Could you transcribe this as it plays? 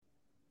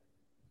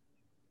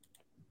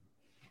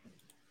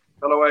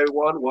Hello,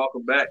 everyone.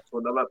 Welcome back to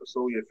another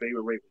episode of your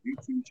favorite Ravens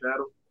YouTube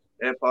channel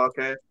and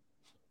podcast,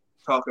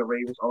 Talking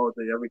Ravens all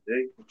day, every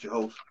day, with your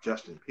host,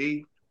 Justin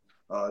P.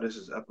 This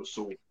is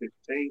episode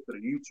 15 for the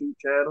YouTube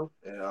channel,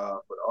 and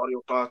for the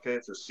audio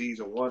podcast, it's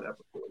season 1,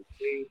 episode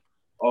 18.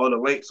 All the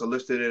links are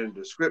listed in the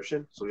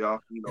description, so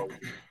y'all, check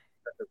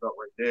us out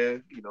right there.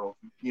 If you want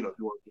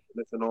to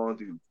listen on,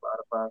 do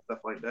Spotify, stuff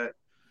like that.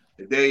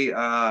 Today,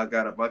 I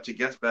got a bunch of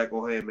guests back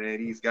on here, man.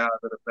 These guys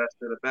are the best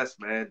of the best,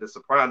 man. The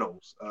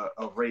Sopranos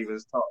of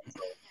Ravens talk.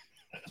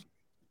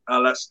 So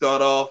let's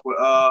start off with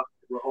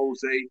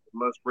Jose.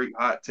 Let's break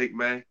hot take,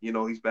 man.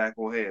 He's back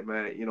on here,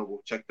 man.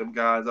 We'll check them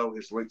guys out.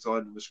 His links are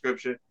in the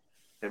description.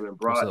 Him and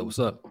Broad. What's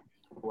up?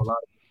 For a lot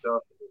of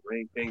stuff. The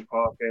Rain King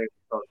podcast,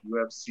 talk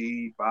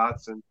UFC,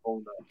 boxing,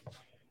 all that.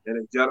 And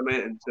then,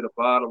 gentlemen, and to the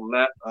bottom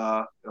left,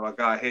 I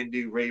got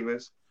Hendo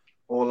Ravens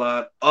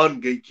online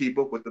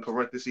ungatekeeper with the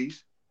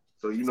parentheses.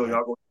 So, y'all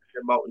go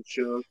check him out in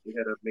Chug. We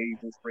had an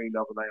amazing screen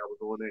the other night. I was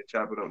on there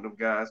chopping up them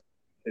guys.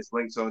 His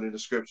links are in the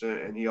description,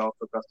 and he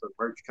also got some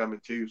merch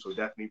coming too. So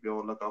definitely be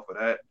on the lookout for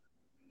that.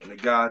 And the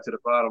guy to the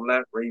bottom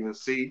left, Raven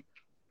C.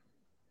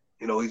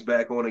 He's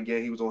back on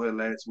again. He was on here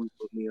last week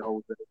with me and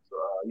Jose.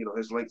 So,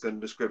 his links in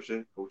the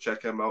description. Go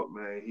check him out,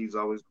 man. He's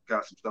always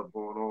got some stuff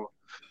going on.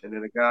 And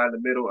then the guy in the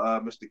middle,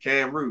 Mr.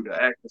 Cam Rue, the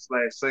actor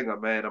 / singer,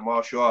 man, a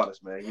martial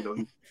artist, man. He's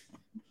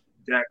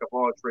jack of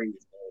all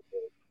trades, man.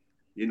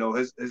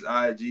 His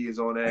IG is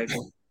on there.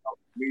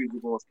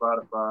 Music on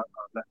Spotify.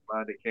 Left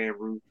Minded Cam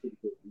Rue, pretty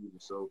good music.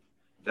 So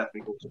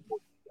definitely go support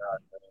the guy,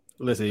 man.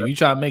 Listen, you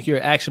try to make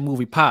your action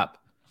movie pop.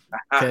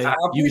 Okay,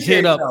 you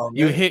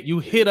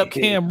hit up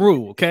Cam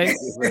Rue. Okay.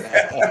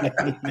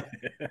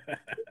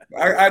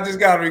 I just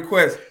got a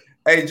request.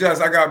 Hey,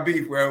 Just, I got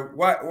beef, bro.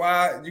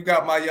 Why you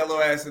got my yellow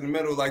ass in the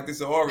middle like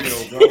this an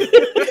Oreo, bro?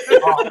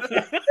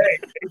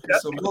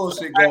 There's some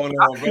bullshit going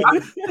on, bro.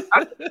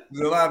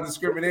 There's a lot of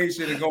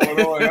discrimination going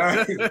on.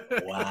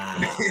 Right? Wow.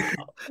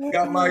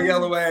 Got my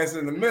yellow ass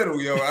in the middle,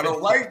 yo. I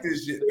don't like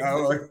this shit.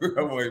 I'm like,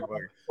 come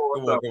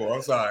on.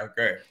 I'm sorry.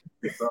 Okay.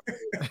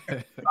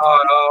 The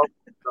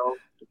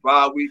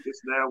bye week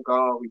is now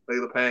gone. We play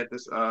the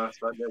Panthers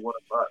Sunday 1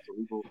 o'clock, so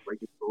we gonna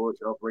break it forward.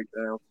 Y'all break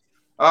down.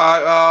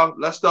 All right,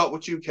 let's start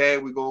with you,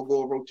 Cam. We're gonna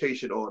go in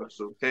rotation order.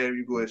 So, Cam,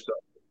 you go ahead and start.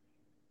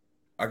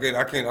 I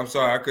can't. I'm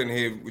sorry, I couldn't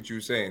hear what you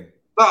were saying.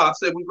 No, I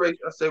said we great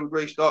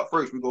start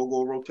first. We're gonna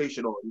go in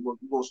rotation order. We're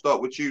gonna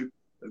start with you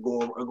and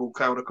go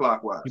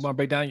counterclockwise. You want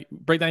to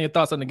break down your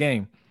thoughts on the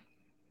game?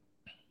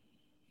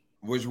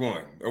 Which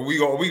one? Are we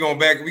going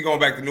back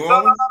to New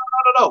Orleans?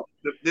 No.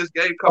 This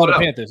game coming the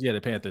up. Panthers. Yeah,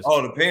 the Panthers.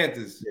 Oh, the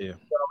Panthers. Yeah. We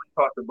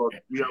talked about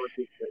it. We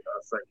already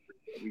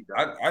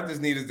I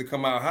just needed to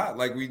come out hot.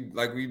 Like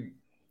we.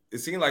 It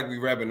seemed like we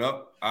wrapping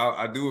up.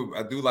 I do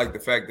like the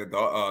fact that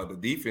the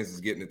defense is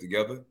getting it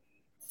together.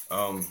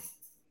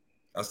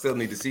 I still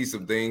need to see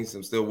some things.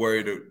 I'm still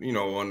worried,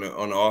 on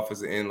the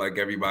offensive end, like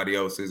everybody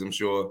else is, I'm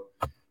sure.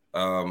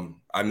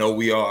 I know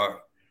we are,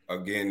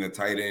 again, a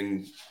tight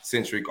end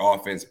centric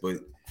offense, but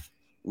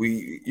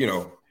we,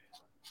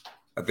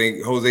 I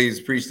think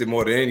Jose's preached it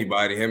more than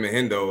anybody, him and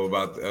Hendo,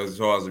 about as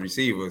far as the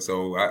receiver.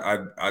 So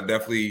I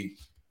definitely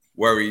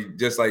worry,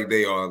 just like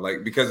they are,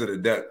 like because of the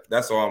depth.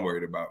 That's all I'm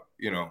worried about.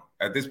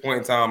 At this point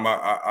in time,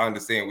 I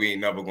understand we ain't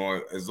never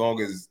going, as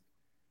long as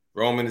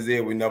Roman is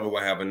there, we never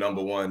going to have a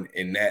number one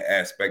in that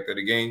aspect of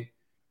the game.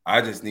 I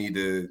just need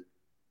to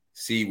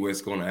see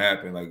what's going to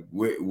happen. Like,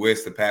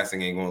 where's the passing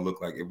game going to look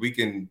like? If we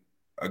can,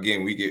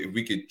 again, if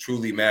we could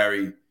truly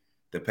marry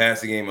the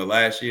passing game of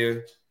last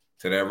year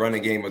to that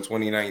running game of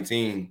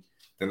 2019,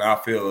 then I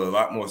feel a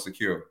lot more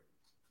secure.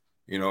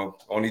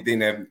 Only thing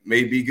that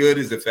may be good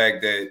is the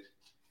fact that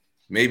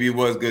maybe it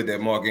was good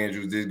that Mark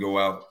Andrews did go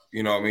out.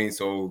 You know what I mean?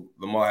 So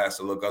Lamar has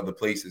to look other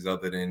places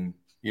other than,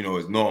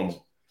 his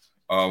normal.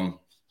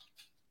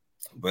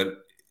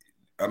 But,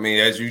 I mean,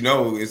 as you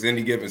know, it's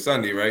any given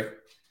Sunday, right?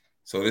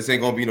 So this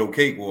ain't going to be no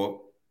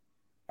cakewalk.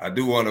 I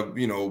do want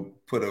to,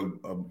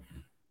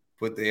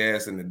 put their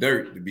ass in the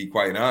dirt, to be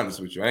quite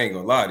honest with you. I ain't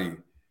going to lie to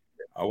you.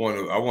 I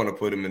want to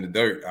put them in the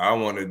dirt. I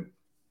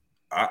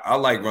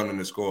like running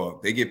the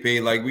score. They get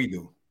paid like we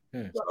do.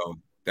 So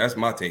that's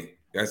my take.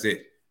 That's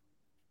it.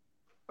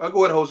 I'll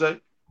go ahead, Jose.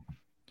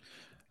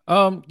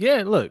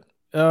 Yeah, look,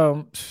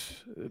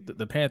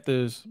 the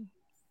Panthers,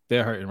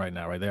 they're hurting right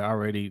now, right? They're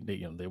already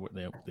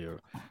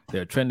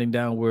they're trending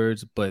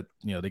downwards, but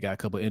they got a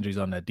couple of injuries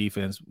on that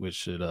defense, which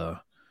should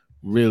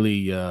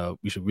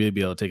we should really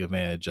be able to take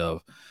advantage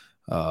of.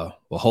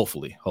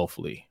 Hopefully,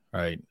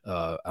 right?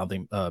 I don't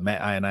think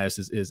Matt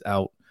Ioannidis is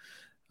out.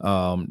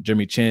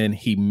 Jeremy Chin,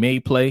 he may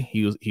play.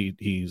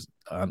 He's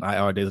on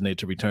IR designated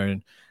to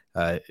return.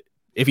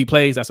 If he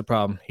plays, that's a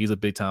problem. He's a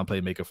big time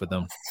playmaker for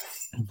them.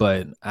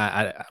 But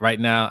I right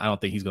now, I don't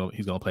think he's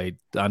gonna play.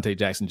 Dante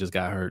Jackson just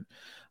got hurt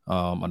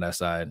on that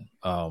side.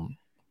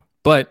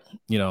 But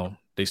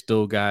they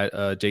still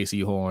got J.C.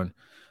 Horn.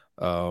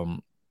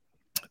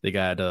 They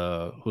got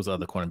who's the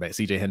other cornerback?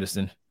 C.J.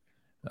 Henderson.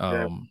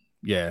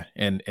 Yeah,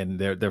 and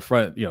their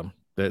front,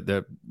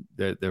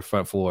 their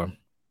front four,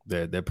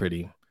 they're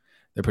pretty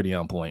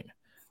on point.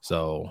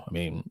 So I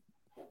mean,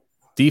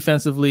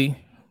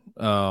 defensively,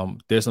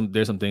 there's some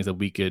things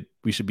that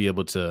we should be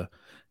able to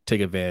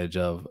take advantage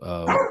of.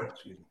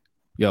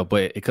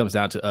 But it comes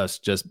down to us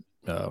just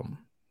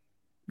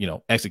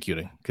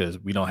executing, because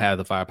we don't have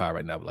the firepower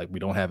right now. Like, we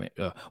don't have it.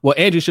 Well,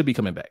 Andrew should be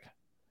coming back,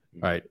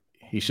 right?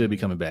 He should be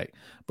coming back,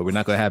 but we're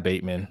not going to have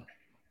Bateman.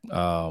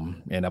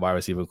 And that wide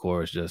receiver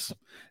core is just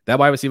that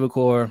wide receiver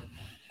core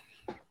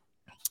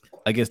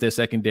against their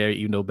secondary,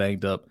 even though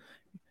banged up,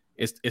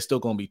 it's still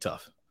going to be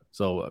tough.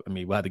 So I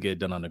mean, we'll have to get it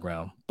done on the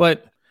ground.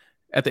 But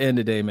at the end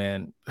of the day,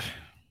 man,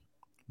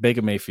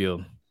 Baker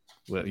Mayfield,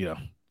 well,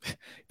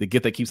 the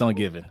gift that keeps on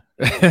giving.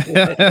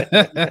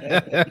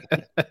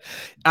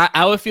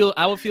 I would feel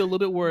a little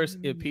bit worse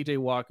if PJ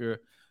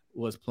Walker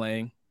was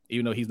playing,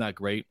 even though he's not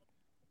great.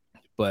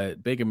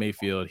 But Baker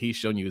Mayfield, he's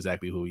shown you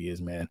exactly who he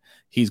is, man.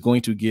 He's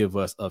going to give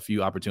us a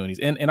few opportunities.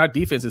 And our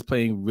defense is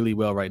playing really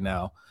well right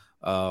now.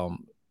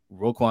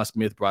 Roquan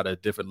Smith brought a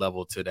different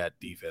level to that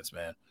defense,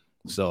 man.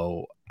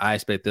 So I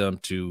expect them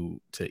to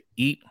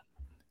eat.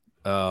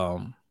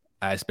 I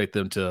expect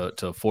them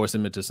to force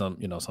him into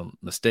some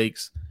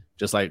mistakes,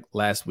 just like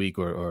last week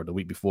or the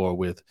week before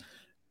with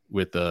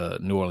the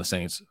New Orleans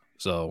Saints.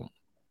 So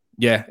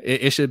yeah,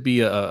 it should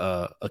be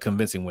a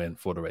convincing win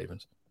for the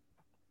Ravens.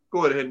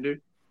 Go ahead, Hendo.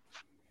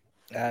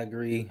 I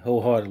agree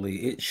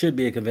wholeheartedly. It should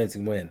be a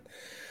convincing win.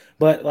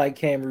 But like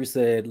Cameron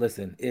said,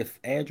 listen, if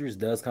Andrews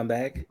does come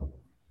back,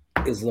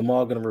 is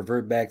Lamar going to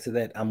revert back to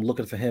that I'm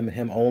looking for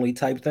him only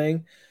type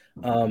thing?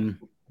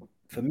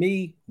 For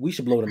me, we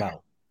should blow them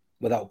out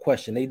without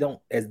question.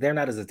 They're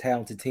not as a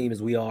talented team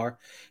as we are.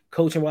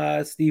 Coaching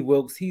wise, Steve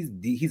Wilkes, he's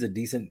a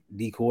decent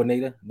D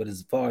coordinator, but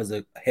as far as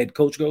a head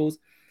coach goes,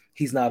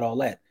 he's not all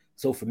that.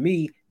 So for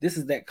me, this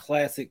is that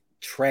classic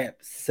trap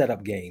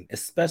setup game,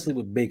 especially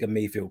with Baker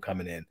Mayfield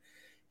coming in.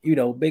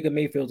 Baker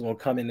Mayfield's gonna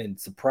come in and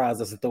surprise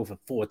us and throw for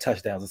 4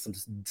 touchdowns or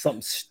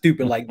something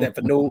stupid like that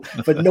for no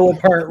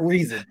apparent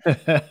reason.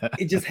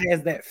 It just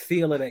has that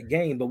feel of that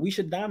game, but we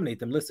should dominate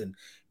them. Listen,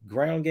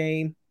 ground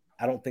game,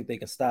 I don't think they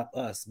can stop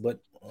us, but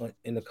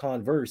in the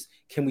converse,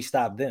 can we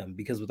stop them?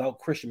 Because without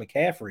Christian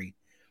McCaffrey,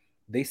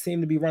 they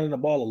seem to be running the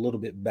ball a little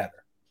bit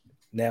better.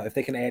 Now, if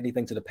they can add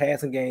anything to the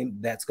passing game,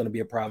 that's going to be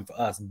a problem for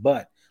us.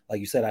 But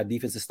like you said, our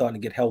defense is starting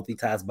to get healthy.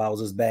 Tyus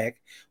Bowser's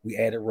back. We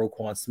added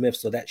Roquan Smith,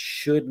 so that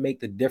should make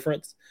the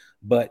difference.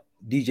 But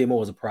DJ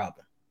Moore is a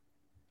problem.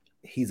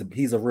 He's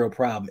a real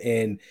problem.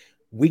 And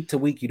week to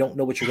week, you don't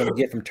know what you're going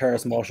to get from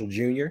Terrace Marshall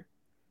Jr.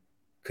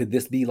 Could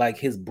this be like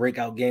his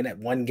breakout game? That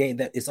one game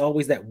that it's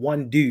always that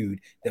one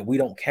dude that we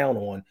don't count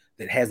on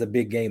that has a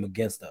big game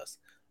against us.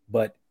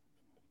 But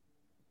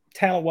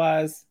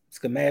talent-wise,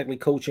 schematically,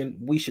 coaching,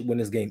 we should win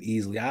this game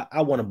easily.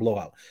 I want a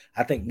blowout.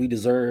 I think we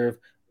deserve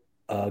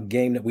a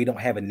game that we don't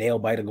have a nail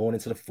biter going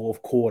into the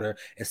fourth quarter,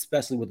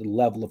 especially with the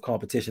level of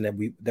competition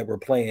that we're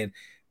playing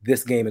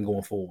this game and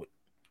going forward.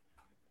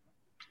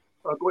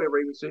 Go ahead,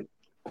 Raven.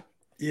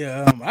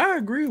 Yeah, I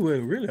agree with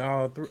really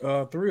all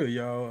three of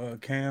y'all,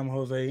 Cam,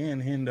 Jose,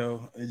 and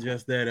Hendo. It's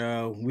just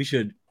that we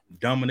should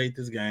dominate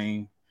this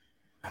game.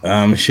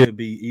 It should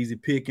be easy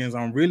pickings.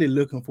 I'm really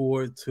looking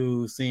forward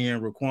to seeing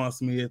Roquan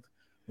Smith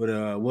with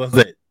what's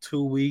that,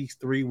 2 weeks,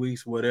 3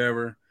 weeks,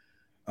 whatever,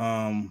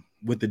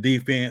 with the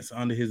defense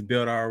under his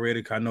belt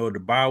already. I know the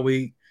bye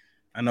week,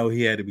 I know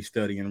he had to be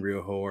studying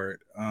real hard.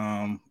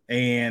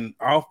 And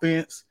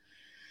offense,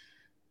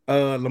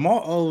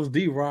 Lamar owes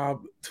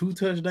D-Rob 2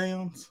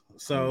 touchdowns,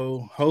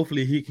 so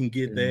hopefully he can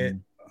get that.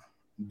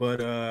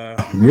 But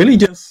I'm really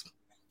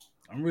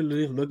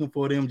looking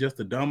for them just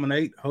to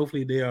dominate.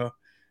 Hopefully they'll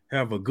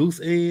have a goose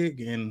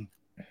egg and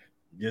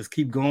just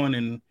keep going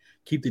and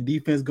keep the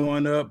defense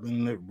going up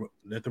and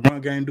let the run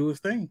game do its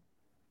thing.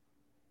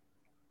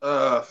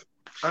 I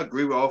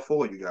agree with all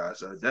 4 of you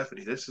guys.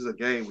 Definitely, this is a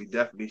game we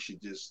definitely should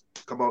just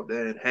come out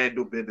there and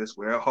handle business.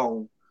 We're at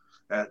home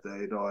after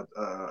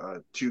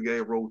a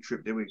 2-game road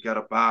trip. Then we got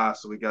a bye,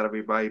 so we got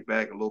everybody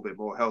back a little bit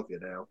more healthier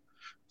now.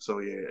 So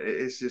yeah,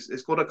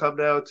 it's going to come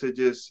down to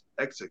just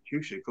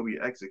execution. Can we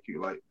execute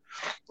like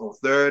on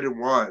 3rd and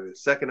 1 and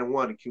 2nd and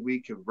 1? Can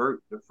we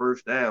convert the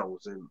first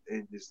downs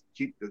and just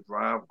keep the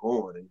drive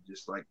going and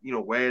just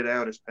wear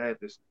down this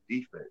Panthers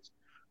defense?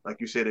 Like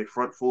you said, their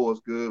front 4 is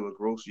good with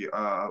Gross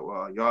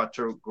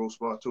Gross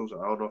Matos.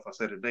 I don't know if I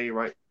said the name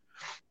right.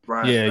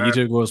 Brian, you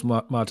did Gross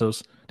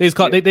Matos. They just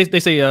call they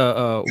say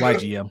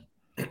YGM.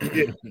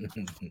 Yeah.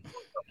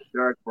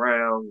 Derek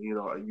Brown,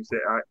 you said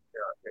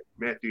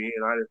Matthew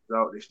Ian is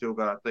out. They still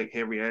got, I think,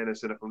 Henry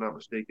Anderson, if I'm not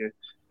mistaken,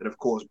 and of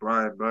course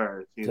Brian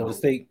Burns. Florida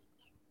State.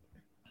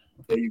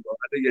 There you go.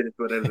 I think you had to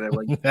put that in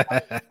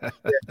there.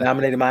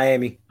 Dominated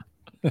Miami.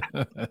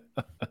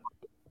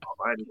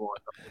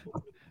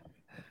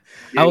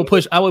 I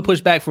would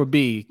push back for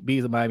B. B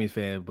is a Miami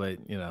fan, but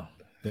they're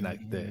not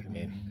there.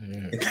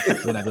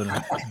 They're not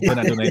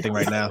doing anything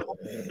right now.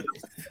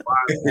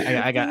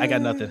 I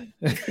got nothing.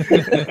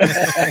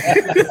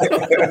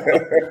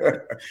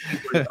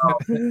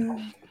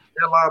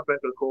 Their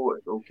linebacker core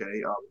is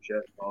okay.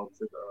 Chad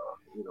Thompson,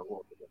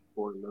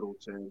 Corey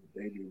Middleton,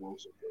 Damian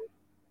Wilson.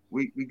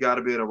 we got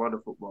to be able to run the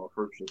football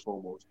first and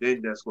foremost.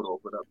 Then that's going to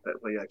open up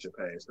that play action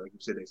pass. Like you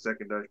said, their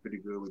secondary is pretty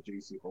good with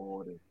J.C.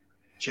 Horn and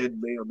Chin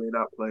may or may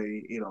not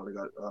play. You know, they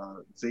got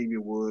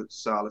Xavier Woods,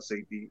 solid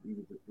safety,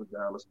 even with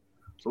Dallas.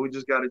 So we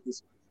just got to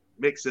just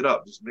mix it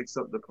up. Just mix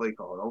up the play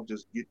call. Don't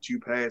just get you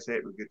pass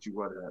happy, get you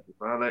run happy.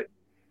 Find that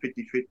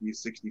 50-50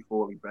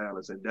 or 60-40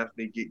 balance, and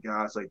definitely get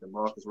guys like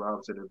DeMarcus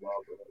Robinson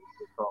involved.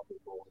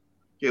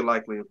 Get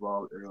Likely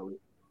involved early.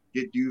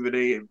 Get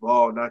Duvernay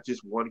involved, not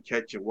just one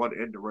catch and one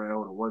end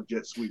around or one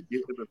jet sweep.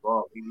 Get him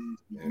involved. He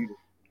needs to be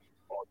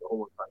on the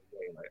whole entire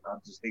game. Like, I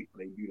just hate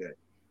when they do that.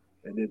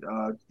 And then,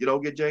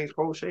 get James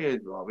Crochet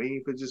involved. Even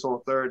if it's just on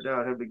third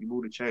down, him to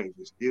move the change.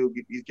 And still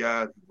get these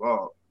guys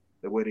involved.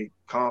 That way their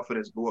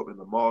confidence go up and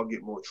Lamar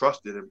get more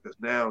trust in him because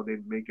now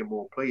they're making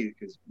more plays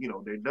because,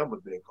 their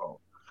numbers being called.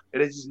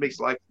 And it just makes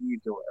life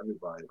easier on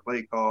everybody.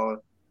 Play call,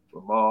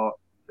 Lamar.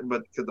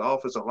 But because the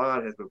offensive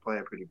line has been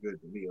playing pretty good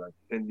to me. Like,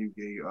 then you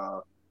gave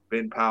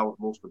Ben Powers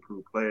most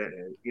improved player.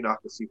 And, I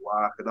can see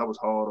why. Because I was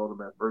hard on him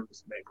at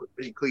first. Man, put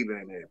Ben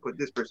Cleveland in there. Put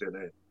this person in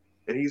there.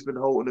 And he's been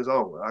holding his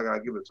own. I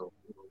gotta give it to him.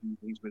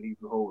 He's been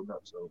holding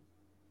up. So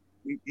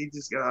he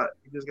just gotta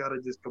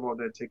come on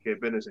there and take care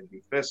of business and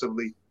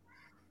defensively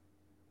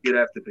get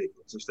after Baker.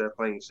 It's just that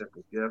plain and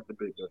simple. Get after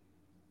Baker.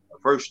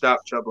 First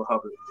stop, Chuba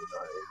Hubbard.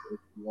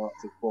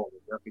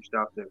 Definitely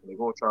stop them. They're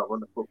gonna try to run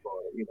the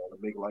football. To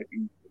make life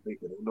easy for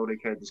Baker. They know they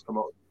can't just come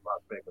out and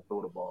drop back and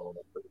throw the ball on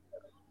that.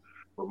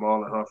 For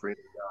Marlon Humphrey and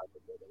the guys,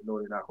 they know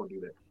they're not gonna do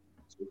that.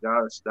 So we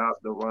gotta stop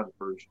the run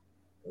first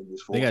and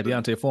just. They got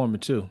Deontay Foreman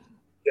too.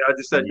 Yeah, I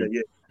just said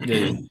that.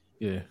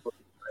 Yeah.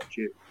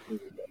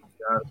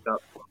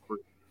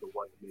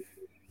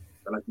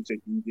 And like you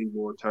said, DJ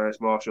Moore, Terrence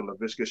Marshall,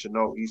 Laviska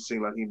Shenault, he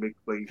seemed like he makes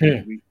plays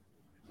every week.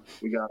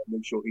 We got to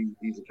make sure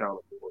he's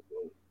accountable.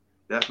 So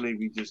definitely,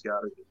 we just got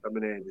to come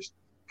in there and you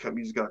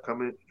just got to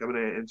come in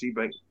there at MG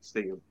Bank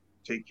Stadium,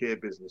 take care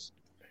of business,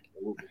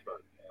 and we'll be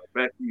fine.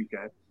 Back to you,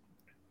 Cam.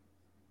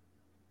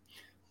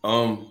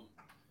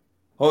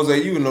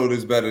 Jose, you know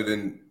this better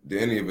than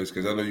any of us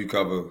because I know you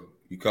cover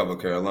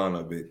Carolina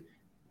a bit.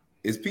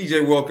 Is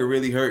PJ Walker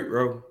really hurt,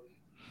 bro?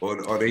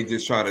 Or are they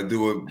just trying to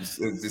do it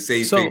to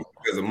save face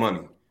because of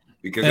money?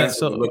 Because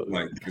that's what it looked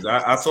like. Because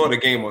I saw the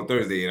game on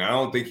Thursday, and I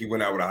don't think he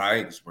went out with a high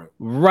ankle sprain.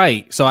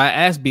 Right. So I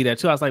asked B that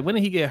too. I was like, when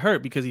did he get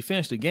hurt? Because he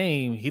finished the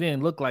game. He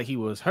didn't look like he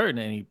was hurt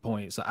at any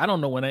point. So I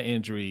don't know when that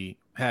injury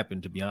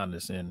happened, to be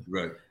honest. And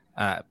right.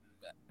 I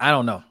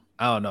don't know.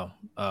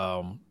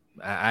 I'm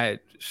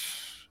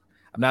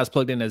not as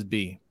plugged in as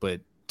B,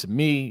 but to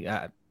me,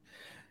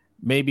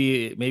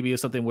 maybe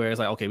it's something where it's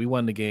like, okay, we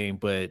won the game,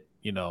 but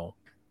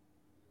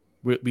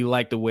we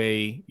like the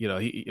way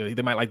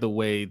they might like the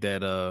way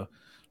that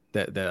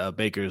that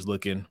Baker is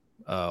looking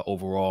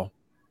overall.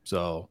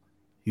 So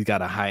he's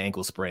got a high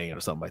ankle sprain or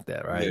something like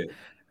that, right?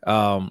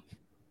 Yeah.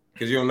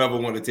 Because you don't never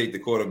want to take the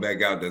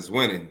quarterback out that's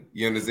winning.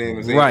 You understand what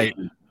I'm saying? Right.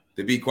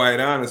 To be quite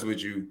honest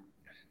with you,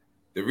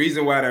 the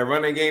reason why that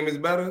running game is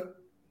better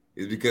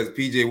is because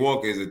PJ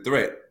Walker is a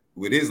threat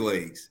with his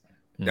legs.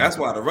 That's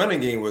why the running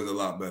game was a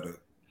lot better.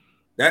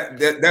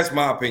 That's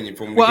my opinion.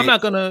 I'm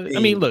not gonna. I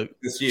mean, look,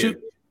 this year.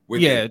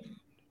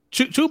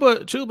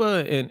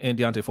 Chuba and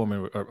Deontay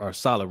Foreman are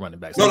solid running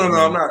backs. No.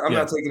 I'm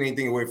not taking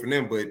anything away from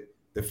them, but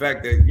the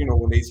fact that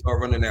when they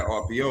start running that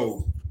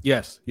RPO,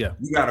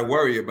 you got to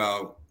worry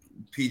about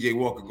PJ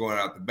Walker going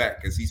out the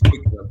back because he's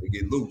quick enough to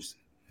get loose.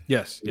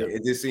 Yes, yeah.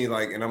 It just seemed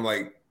like, and I'm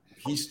like,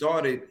 he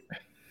started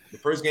the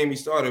first game he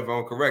started. If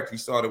I'm correct, he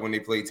started when they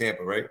played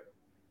Tampa, right?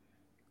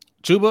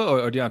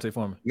 Chuba or Deontay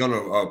Foreman? No,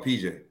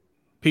 PJ.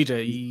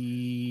 PJ,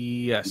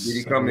 yes. Did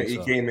he come in? He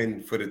came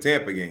in for the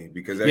Tampa game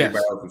because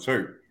everybody else was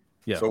hurt.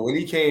 Yeah. So when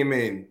he came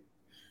in,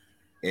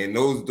 and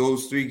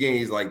those 3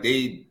 games, like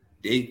they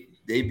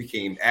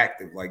became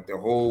active. Like the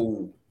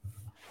whole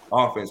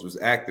offense was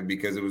active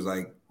because it was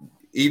like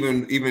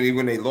even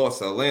when they lost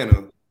to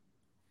Atlanta,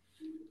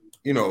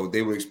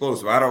 they were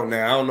explosive. I don't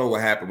know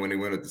what happened when they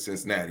went up to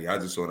Cincinnati. I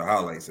just saw the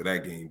highlights of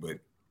that game, but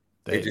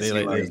they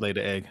laid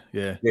the egg.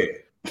 Yeah.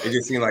 It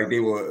just seemed like they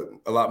were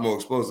a lot more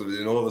explosive,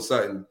 and all of a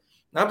sudden,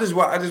 I just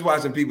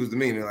watching people's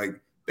demeanor. Like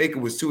Baker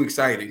was too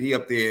excited. He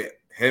up there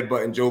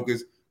headbutting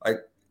jokers. Like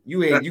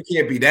you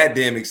can't be that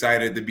damn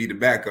excited to be the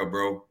backup,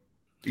 bro.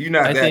 You're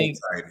not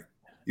excited.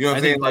 You know what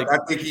I'm saying? Like I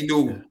think he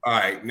knew. All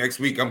right, next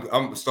week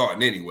I'm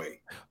starting anyway.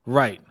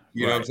 Right.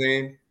 You know what I'm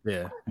saying?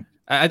 Yeah.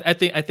 I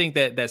think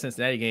that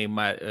Cincinnati game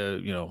might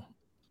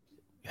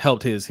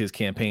helped his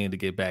campaign to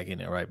get back in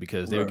there, right?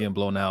 Because they were getting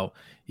blown out.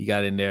 He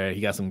got in there.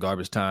 He got some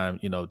garbage time,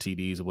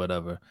 TDs or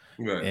whatever.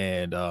 Right.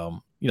 And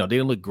they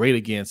didn't look great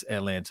against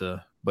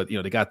Atlanta, but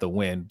they got the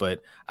win.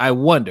 But I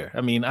wonder.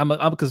 I mean, I'm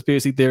a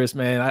conspiracy theorist,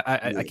 man.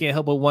 I can't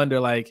help but wonder,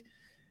 like,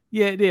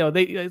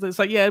 it's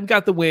like, we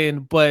got the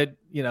win, but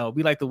we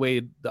like the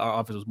way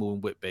our offense was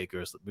moving with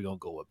Baker, so we're gonna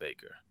go with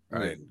Baker,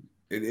 right?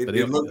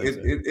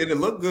 It'll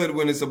look good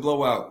when it's a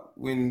blowout.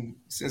 When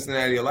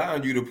Cincinnati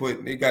allowing you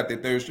to they got their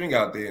third string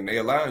out there and they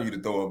allowing you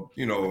to throw,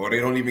 or they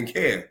don't even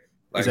care.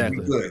 Like exactly.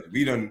 We good.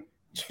 We done.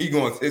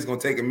 It's gonna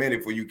take a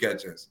minute for you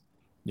catch us.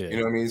 Yeah. You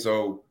know what I mean?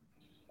 So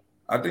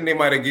I think they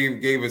might have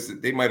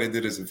they might have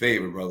did us a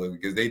favor, brother,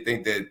 because they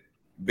think that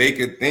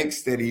Baker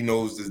thinks that he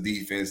knows this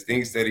defense,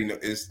 thinks that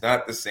it's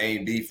not the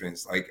same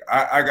defense. Like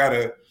I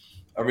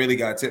really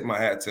gotta tip my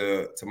hat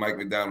to Mike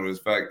McDonald.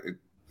 The fact that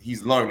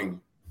he's learning,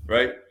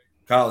 right?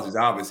 College is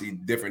obviously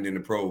different than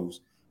the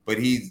pros, but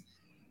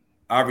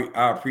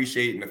I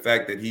appreciate the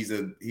fact that he's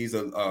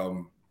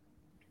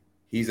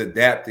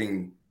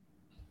adapting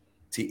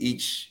to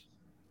each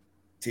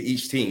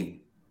team.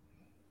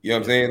 You know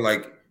what I'm saying?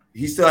 Like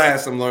he still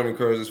has some learning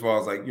curves as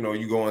far as like, you know,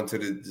 you go into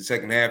the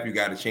second half, you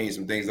got to change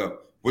some things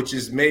up, which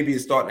is maybe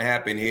it's starting to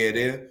happen here and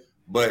there.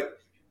 But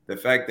the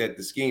fact that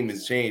the scheme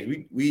has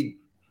changed,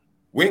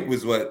 Wink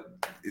was what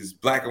is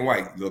black and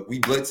white. Look, we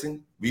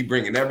blitzing, we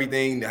bringing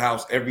everything to the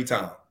house every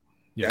time.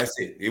 Yeah. That's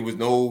it. It was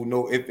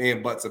no ifs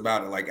and buts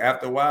about it. Like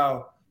after a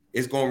while,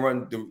 it's gonna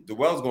run the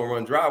well's gonna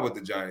run dry with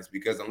the Giants,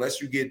 because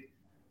unless you get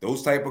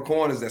those type of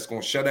corners that's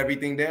gonna shut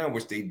everything down,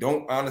 which they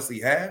don't honestly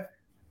have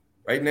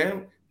right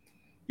now,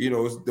 you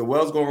know, the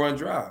well's gonna run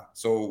dry.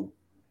 So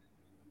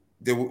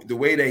the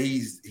way that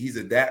he's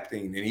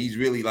adapting, and he's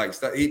really like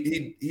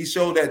he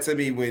showed that to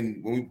me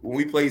when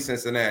we played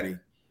Cincinnati.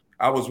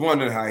 I was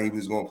wondering how he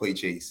was gonna play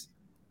Chase.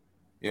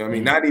 You know what I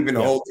mean? Not even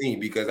the whole team,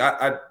 because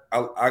I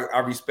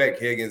respect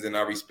Higgins and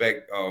I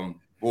respect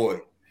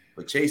Boyd,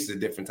 but Chase is a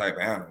different type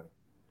of animal.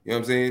 You know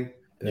what I'm saying?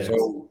 Yes.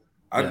 So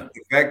the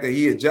fact that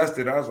he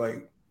adjusted, I was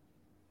like,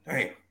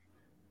 dang,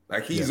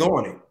 like he's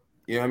on it.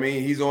 You know what I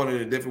mean? He's on it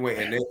a different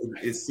way, and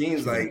it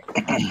seems like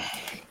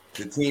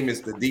the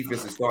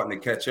defense is starting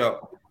to catch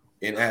up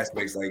in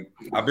aspects. Like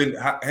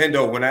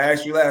Hendo, when I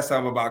asked you last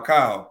time about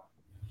Kyle,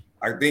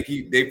 I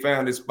think they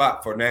found his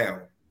spot for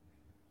now.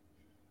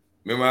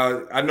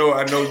 Remember, I know you.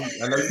 I know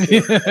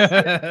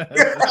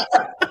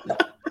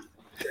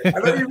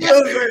you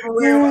feel the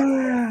way.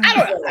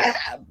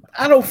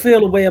 I don't feel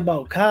the way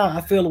about Kyle.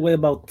 I feel the way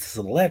about the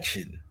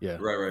selection. Yeah,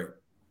 right.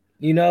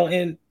 You know,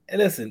 and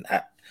listen,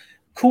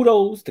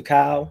 kudos to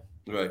Kyle.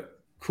 Right.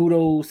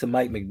 Kudos to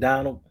Mike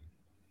McDonald.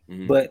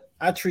 Mm-hmm. But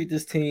I treat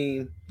this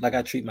team like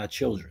I treat my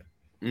children.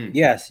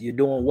 Yes, you're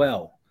doing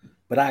well,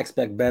 but I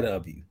expect better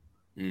of you.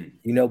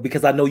 You know,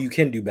 because I know you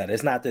can do better.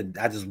 It's not that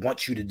I just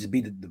want you to just be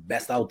the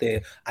best out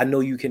there. I know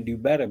you can do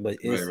better, but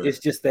it's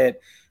just that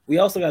we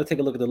also got to take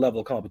a look at the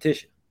level of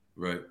competition.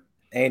 Right.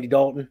 Andy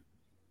Dalton.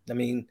 I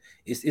mean,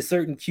 it's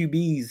certain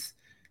QBs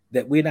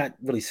that we're not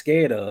really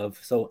scared of.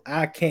 So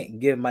I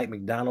can't give Mike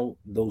McDonald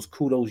those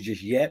kudos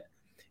just yet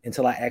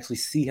until I actually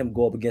see him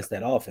go up against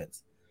that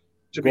offense.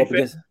 To be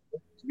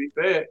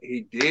fair,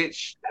 he did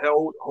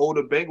hold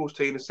the Bengals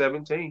team to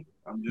 17.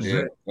 I'm just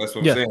saying. That's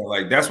what I'm saying.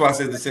 Like that's why I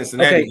said the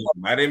Cincinnati game.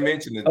 I didn't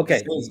mention the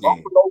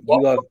Cincinnati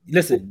game.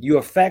 You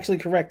are factually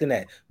correct in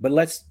that. But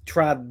let's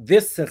try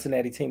this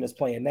Cincinnati team that's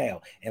playing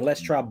now, and let's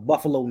try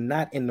Buffalo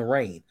not in the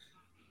rain.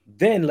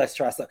 Then let's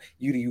try something.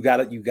 You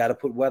gotta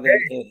put weather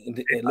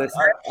in let's.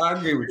 I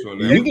agree with you on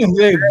that. You can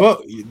say,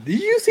 but do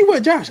you see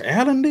what Josh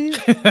Allen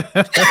did?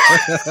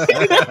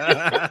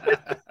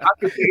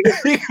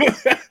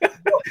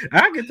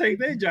 I can take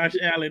that Josh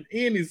Allen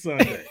any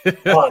Sunday.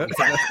 but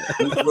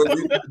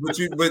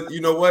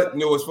you know what? You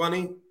know what's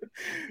funny?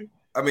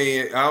 I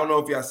mean, I don't know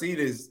if y'all see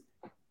this.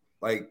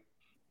 Like,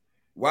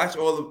 watch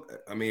all the.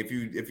 I mean,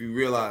 if you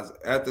realize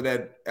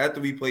after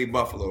we played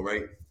Buffalo,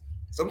 right?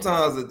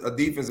 Sometimes a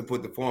defense will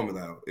put the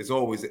formula out.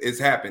 It's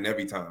happened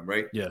every time,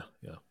 right? Yeah.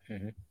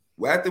 Mm-hmm.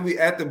 After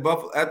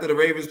the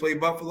Ravens played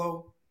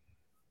Buffalo,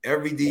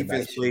 every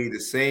defense played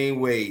the same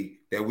way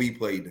that we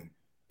played them,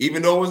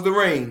 even though it was the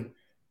rain.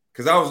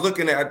 Because I was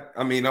looking at,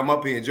 I mean, I'm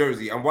up here in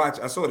Jersey.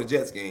 I saw the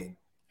Jets game,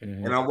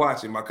 and I'm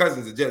watching. My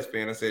cousin's a Jets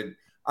fan. I said,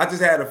 I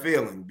just had a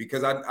feeling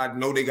because I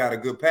know they got a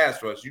good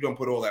pass rush. You don't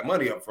put all that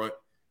money up front.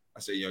 I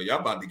said, yo,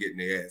 y'all about to get in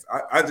their ass.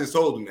 I just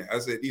told him that. I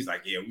said, he's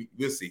like, yeah,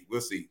 we'll see.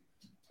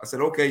 I said,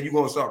 okay, you're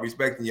going to start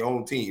respecting your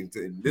own team.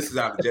 This is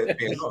how the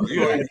Jets fans are. You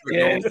don't respect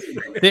your own team.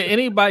 Right? Did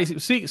anybody,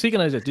 speaking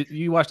of that, did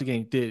you watch the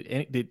game?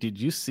 Did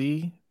you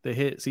see the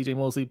hit CJ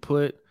Mosley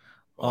put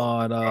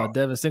on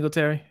Devin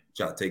Singletary?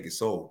 Try to take his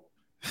soul.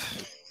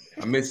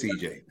 I miss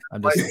CJ.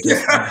 I'm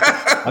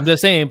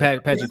just saying,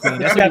 Patrick Queen.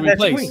 That's who you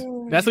replace.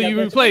 That's who you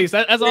replace.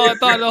 That's all I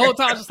thought the whole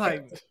time. Just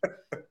like,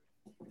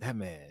 that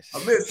man. I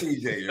miss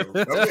CJ, yo.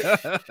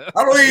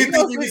 I don't even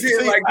think he was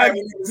here like that when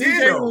he was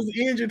here. CJ was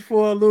injured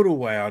for a little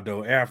while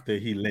though. After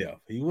he left,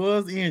 he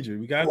was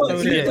injured. We got to know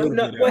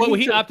that.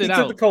 He opted out.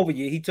 He took the COVID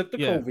year. He took the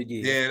COVID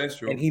year. Yeah, that's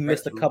true. And he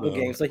missed a couple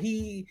games. So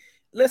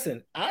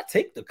listen, I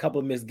take the couple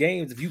of missed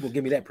games if you will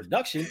give me that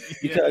production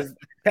because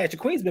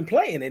Patrick Queen's been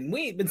playing and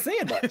we ain't been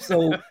seeing much.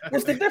 So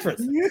what's the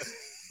difference?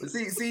 But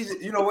see,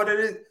 CJ, you know what it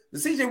is? The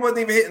CJ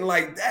wasn't even hitting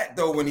like that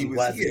though when he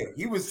was here.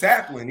 He was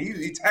tackling.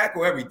 He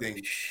tackled everything,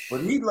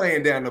 but he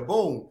laying down the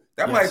boom.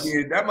 That might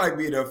be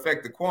the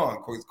effect of Quan,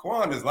 because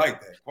Quan is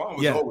like that. Quan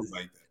was always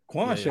like that.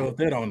 Quan showed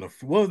that on the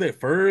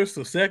first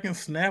or second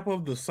snap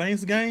of the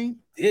Saints game.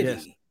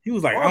 He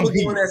was like, I'm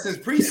doing that since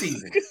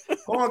preseason.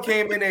 Quan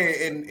came in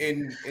there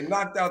and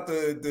knocked out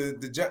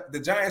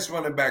the Giants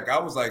running back. I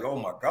was like, oh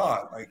my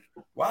God, like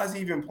why is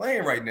he even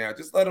playing right now?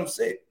 Just let him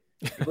sit.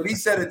 But he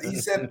set it. He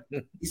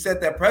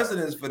set that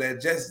precedence for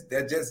that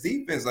Jets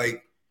defense.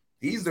 Like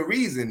he's the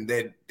reason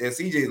that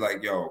CJ's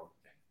like, yo,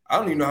 I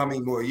don't even know how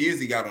many more years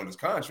he got on his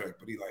contract,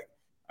 but he like,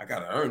 I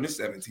gotta earn this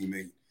 17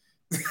 million.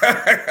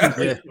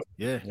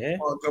 Yeah.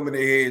 Coming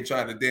in here and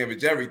trying to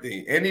damage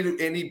everything,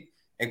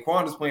 and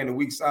Quan is playing the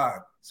weak side,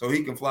 so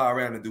he can fly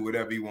around and do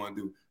whatever he want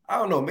to do. I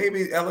don't know.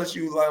 Maybe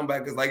LSU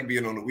linebackers like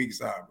being on the weak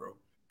side, bro,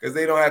 because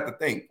they don't have to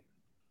think.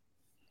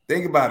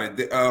 Think about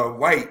it.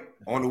 White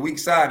on the weak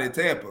side in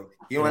Tampa,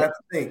 he don't have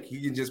to think.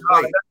 He can just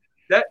play.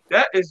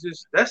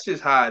 That's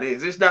just how it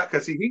is. It's not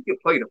because he can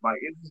play the mic.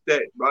 It's just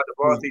that by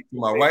Devontae.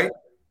 My White.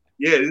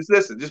 Yeah,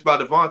 just by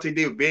Devontae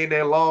Davis being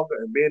there longer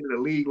and being in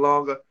the league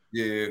longer.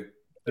 Yeah,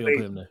 a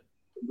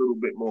little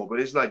bit more, but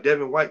it's like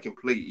Devin White can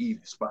play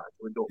either spot.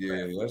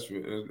 That's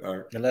true.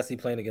 Right. Unless he's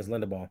playing against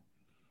Linderbaum.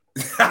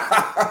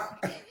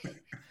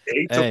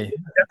 He definitely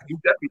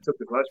took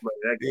the clutch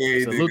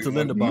money. Salute to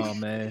Linderbaum,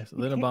 man.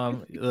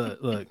 Linderbaum,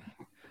 look,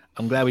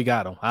 I'm glad we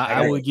got him.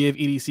 I would give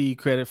EDC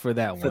credit for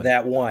that one. For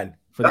that one.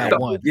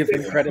 Give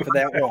him credit for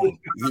that one.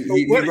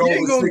 He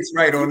rolled 6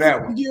 right on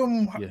that one.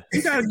 You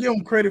got to give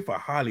him credit for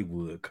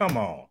Hollywood. Come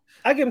on.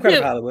 I give him credit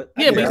for Hollywood.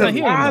 Yeah, but he's not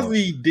here anymore.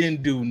 Ozzy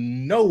didn't do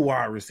no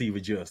wide receiver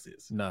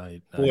justice. No,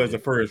 for the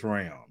first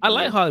round. I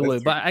like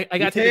Hollywood, but I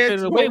got to take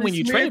credit away when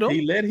you trade him.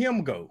 He let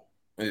him go.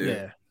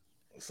 Yeah.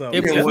 So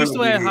if we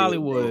still had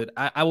Hollywood,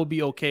 I would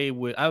be okay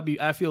with.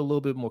 I feel a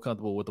little bit more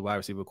comfortable with the wide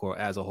receiver core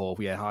as a whole. If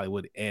we had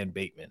Hollywood and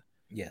Bateman.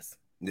 Yes.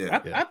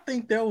 Yeah. I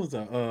think that was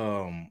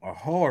a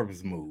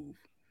Harbs move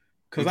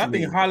because I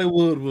think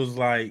Hollywood was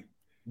like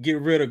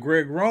get rid of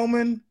Greg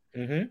Roman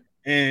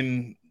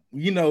and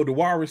the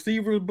wide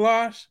receivers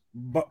Blosh.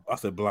 I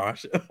said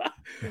Blosh.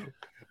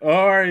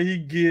 Or he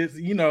gets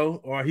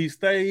or he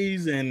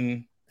stays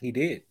and he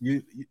did.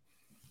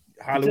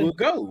 Hollywood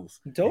goes.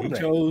 He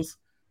chose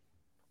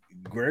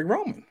Greg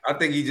Roman. I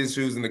think he's just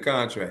choosing the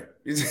contract.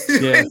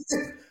 Yeah.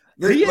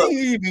 He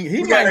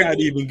might not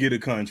even get a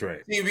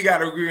contract. See, we got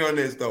to agree on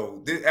this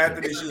though.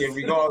 After this year,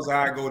 regardless of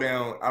how I go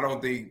down, I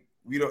don't think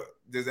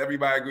does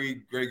everybody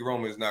agree Greg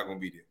Roman is not going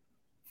to be there?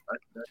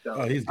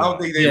 He's gone.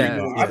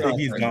 I think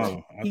he's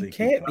gone.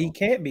 He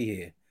can't be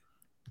here.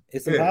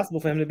 It's impossible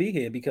for him to be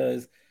here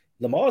because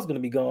Lamar's going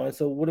to be gone.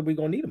 So what are we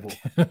going to need him for?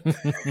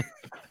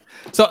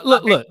 So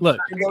look.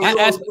 I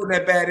asked putting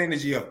that bad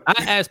energy up.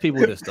 I ask people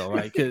this though,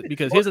 right?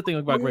 Because here's the thing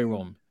about Greg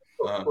Roman.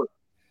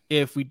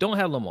 If we don't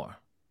have Lamar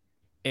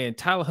and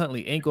Tyler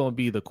Huntley ain't going to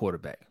be the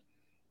quarterback,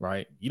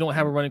 right? You don't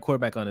have a running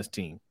quarterback on this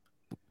team,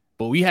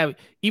 but we have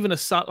even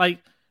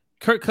like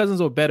Kirk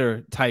Cousins or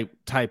better type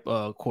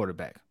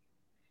quarterback,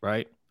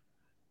 right?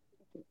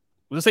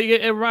 Let's say you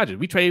get Aaron Rodgers.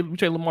 We trade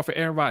Lamar for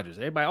Aaron Rodgers.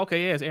 Everybody,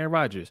 okay, yeah, it's Aaron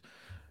Rodgers.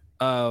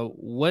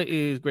 What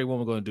is Greg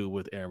Roman going to do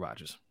with Aaron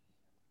Rodgers?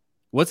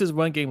 What's his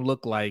run game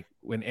look like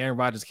when Aaron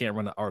Rodgers can't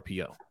run an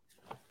RPO?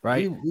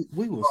 Right?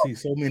 We will see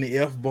so many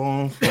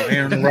F-bombs for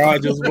Aaron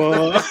Rodgers,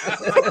 boy.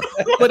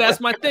 But that's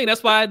my thing.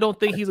 That's why I don't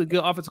think he's a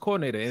good offensive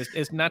coordinator.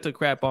 It's not to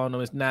crap on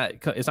him. It's not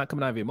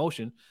coming out of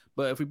emotion.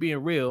 But if we're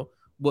being real,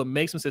 what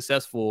makes him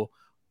successful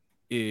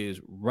is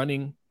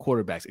running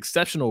quarterbacks,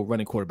 exceptional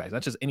running quarterbacks,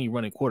 not just any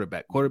running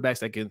quarterback,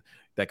 quarterbacks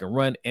that can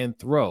run and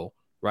throw,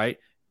 right?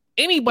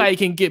 Anybody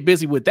can get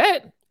busy with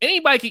that.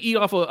 Anybody can eat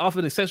off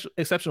an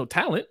exceptional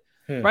talent,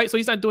 right? So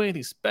he's not doing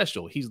anything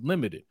special. He's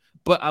limited.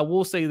 But I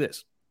will say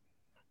this.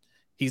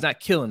 He's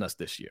not killing us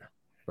this year,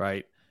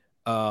 right?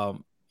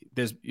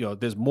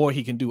 There's more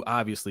he can do,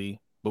 obviously,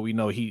 but we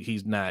know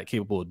he's not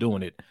capable of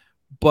doing it.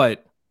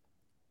 But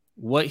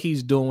what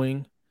he's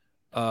doing,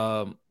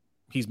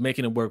 he's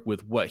making it work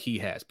with what he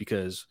has,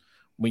 because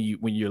when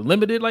you're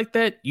limited like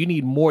that, you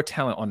need more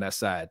talent on that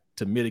side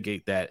to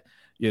mitigate that,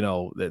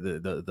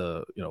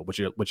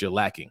 what you're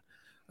lacking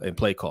in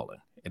play calling,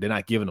 and they're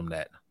not giving him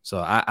that. So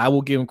I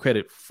will give him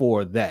credit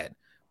for that,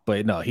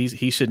 but no,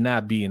 he should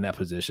not be in that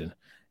position.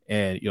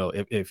 And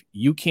if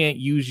you can't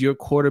use your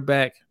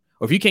quarterback,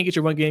 or if you can't get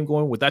your run game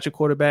going without your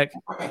quarterback,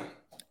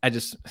 I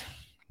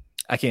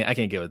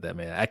can't give it that,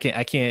 man. I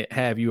can't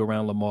have you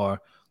around Lamar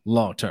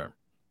long term.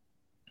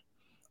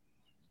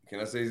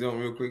 Can I say something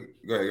real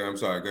quick? Go ahead. I'm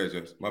sorry. Go ahead,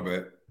 Jess. My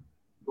bad.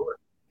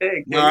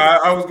 Hey, no,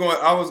 I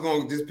was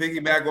going to just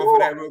piggyback off of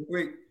that real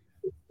quick.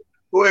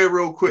 Go ahead,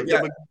 real quick.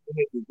 Yeah.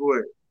 Go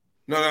ahead.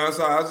 No, I'm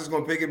sorry. I was just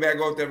going to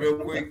piggyback off that real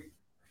quick.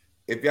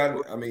 If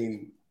y'all, I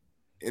mean,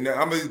 and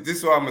this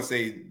is what I'm gonna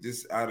say.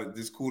 Just out of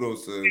this,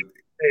 kudos to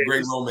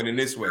Greg Roman in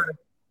this way.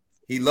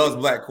 He loves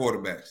black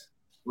quarterbacks,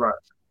 right?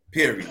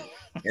 Period.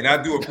 And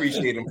I do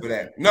appreciate him for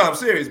that. No, I'm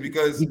serious,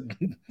 because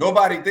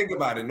nobody think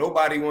about it.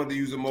 Nobody wanted to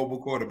use a mobile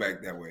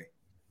quarterback that way.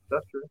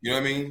 That's true. You know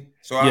what I mean?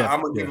 So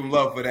I'm gonna give him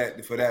love for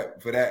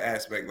that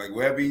aspect. Like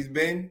wherever he's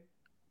been,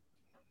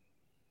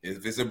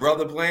 if it's a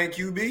brother playing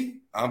QB,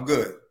 I'm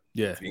good.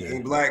 Yeah. If he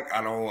ain't black,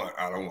 I don't want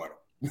him.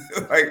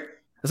 Like.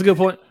 That's a good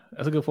point.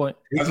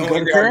 He can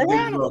go to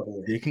Carolina.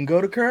 He can go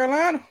to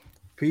Carolina.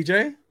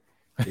 PJ.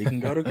 He can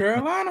go to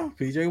Carolina.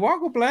 PJ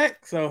Walker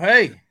black. So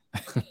hey.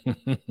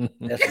 That's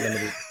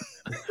limited.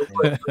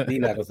 He's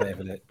not gonna stand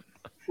for that.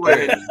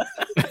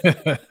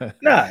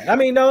 I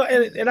mean, no,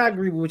 and I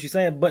agree with what you're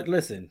saying. But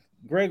listen,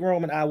 Greg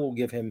Roman, I'll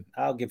give him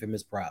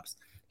his props.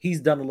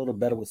 He's done a little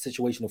better with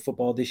situational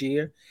football this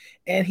year,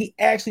 and he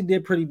actually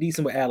did pretty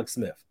decent with Alex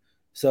Smith.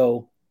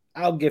 So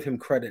I'll give him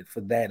credit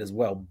for that as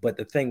well. But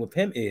the thing with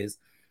him is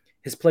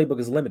his playbook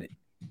is limited,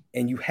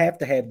 and you have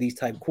to have these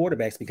type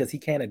quarterbacks because he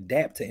can't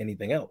adapt to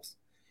anything else.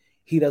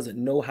 He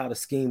doesn't know how to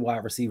scheme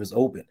wide receivers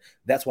open.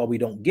 That's why we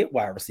don't get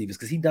wide receivers,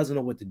 because he doesn't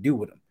know what to do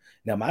with them.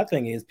 Now, my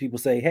thing is, people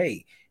say,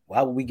 hey,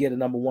 why would we get a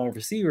number one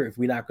receiver if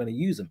we're not going to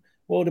use him?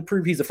 Well, to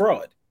prove he's a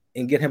fraud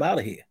and get him out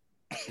of here.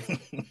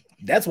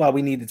 That's why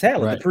we need the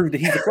talent, to prove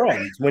that he's a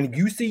fraud. When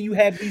you see you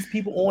have these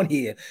people on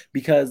here,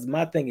 because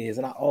my thing is,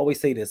 and I always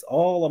say this,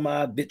 all of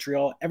my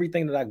vitriol,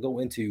 everything that I go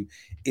into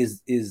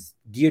is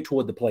geared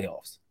toward the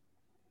playoffs.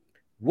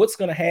 What's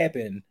going to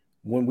happen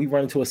when we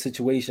run into a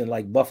situation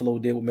like Buffalo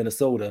did with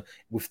Minnesota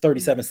with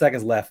 37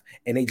 seconds left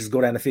and they just go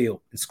down the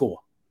field and score?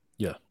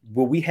 Yeah.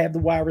 Will we have the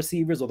wide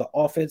receivers or the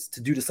offense to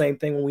do the same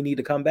thing when we need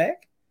to come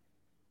back?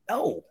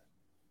 No,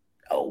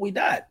 we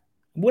not.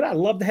 Would I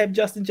love to have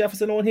Justin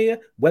Jefferson on here?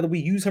 Whether we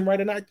use him right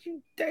or not,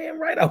 you damn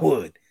right I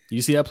would.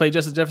 You see that play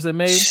Justin Jefferson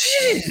made?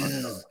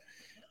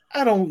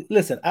 I don't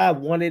listen. I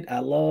want it. I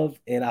love,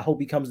 and I hope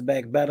he comes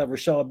back better.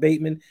 Rashad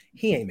Bateman,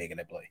 he ain't making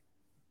that play.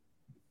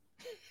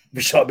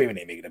 Rashad Bateman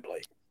ain't making that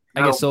play.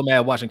 I get so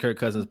mad watching Kirk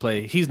Cousins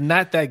play. He's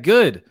not that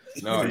good.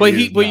 No, but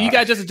you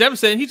got Justin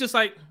Jefferson. He's just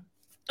like,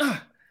 it's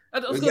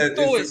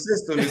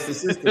the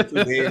system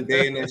too.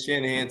 They in that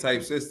Shanahan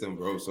type system,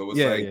 bro. So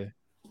it's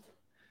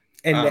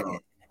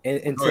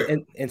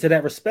And to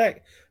that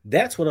respect,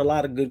 that's what a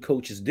lot of good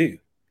coaches do.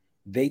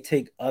 They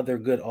take other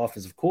good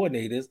offensive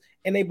coordinators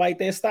and they bite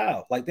their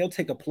style. Like they'll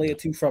take a play or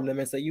two from them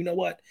and say, you know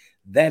what,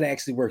 that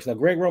actually works. Now,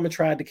 Greg Roman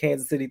tried the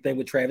Kansas City thing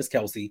with Travis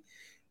Kelce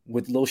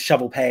with a little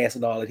shovel pass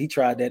and all that. He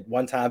tried that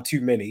one time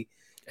too many.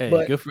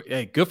 But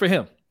good for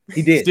him.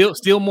 He did.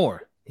 Still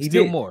more.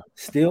 Still more.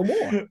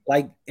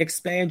 Like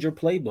expand your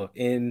playbook.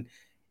 And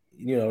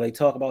they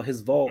talk about his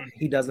vault.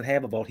 He doesn't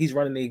have a vault. He's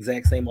running the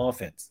exact same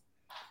offense.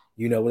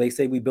 When they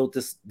say we built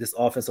this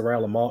offense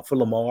around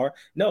Lamar.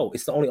 No,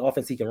 it's the only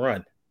offense he can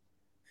run.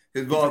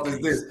 His vault is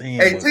this.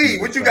 Hey T,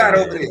 what you got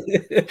over there?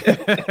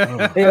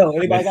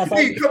 Anybody got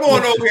T, come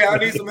on over here. I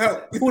need some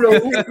help.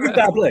 Who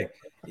got to play?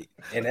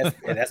 And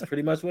that's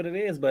pretty much what it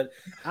is. But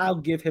I'll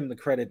give him the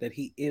credit that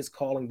he is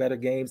calling better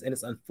games. And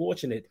it's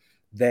unfortunate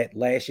that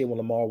last year when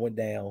Lamar went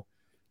down,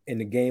 in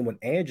the game when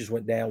Andrews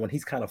went down, when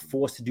he's kind of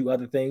forced to do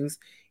other things,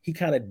 he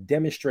kind of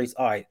demonstrates,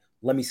 all right,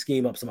 let me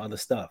scheme up some other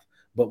stuff.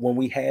 But when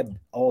we have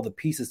all the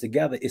pieces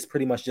together, it's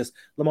pretty much just,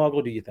 Lamar,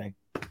 go do your thing.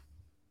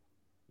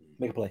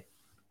 Make a play.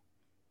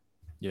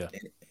 Yeah.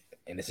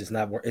 And it's just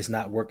not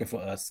working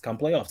for us come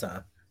playoff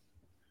time.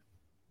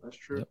 That's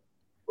true. Yep.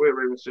 Go ahead,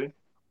 Raven C.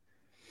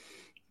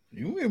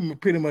 You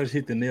pretty much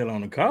hit the nail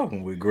on the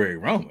coffin with Greg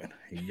Roman.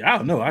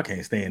 Y'all know I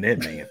can't stand that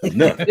man for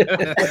nothing.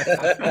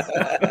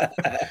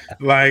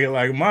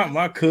 like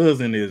my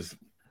cousin is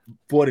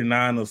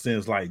 49er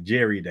since like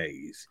Jerry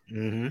days.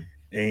 Mm-hmm.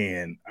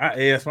 And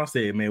I asked him, I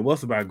said, man,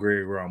 what's about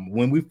Greg Roman?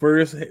 When we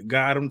first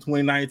got him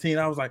 2019,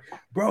 I was like,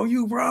 bro,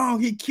 you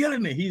wrong. He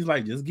killing it. He's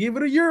like, just give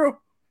it a year.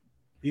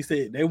 He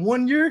said, that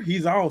 1 year,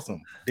 he's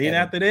awesome. Then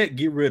after that,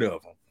 get rid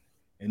of him.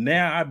 And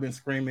now I've been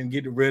screaming,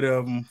 get rid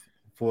of him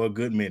for a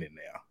good minute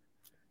now.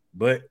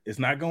 But it's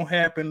not going to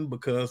happen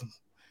because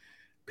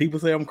people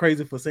say I'm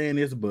crazy for saying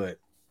this, but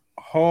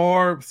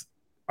Harbs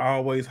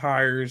always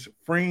hires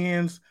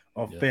friends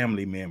or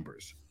family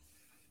members.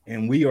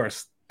 And we are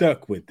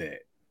stuck with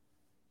that.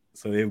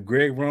 So if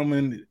Greg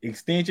Roman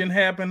extension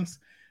happens,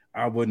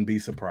 I wouldn't be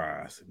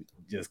surprised.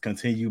 Just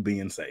continue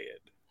being sad.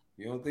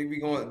 You don't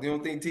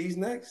think T's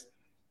next?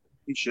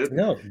 He should.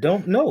 No,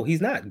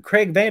 he's not.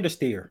 Craig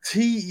Vandersteer.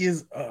 T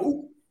is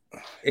who?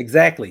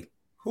 Exactly.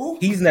 Who?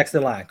 He's next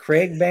in line.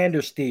 Craig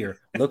Vandersteer.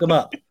 Look him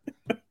up.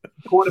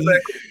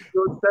 Quarterback.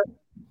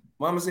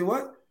 Mama say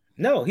what?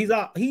 No, he's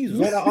on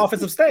our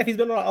offensive staff. He's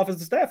been on our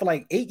offensive staff for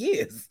like 8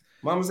 years.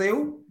 Mama say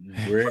who?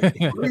 Greg. What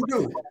do you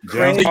do?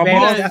 Craig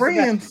Vandersteer,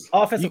 friends.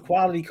 Offensive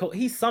quality coach.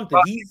 He's something.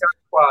 He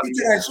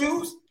got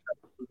shoes.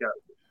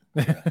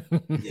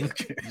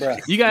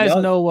 You guys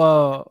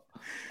know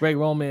Greg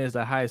Roman is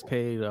the highest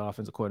paid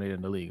offensive coordinator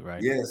in the league,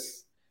 right?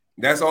 Yes.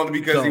 That's only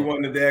because he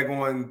won the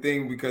daggone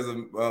thing because of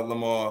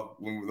Lamar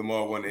when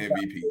Lamar won the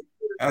MVP.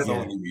 That's the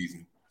only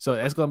reason. So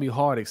that's going to be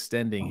hard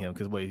extending him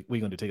because we're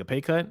going to take a pay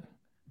cut.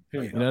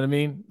 You know what I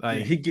mean?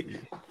 Like he get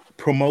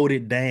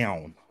promoted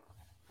down.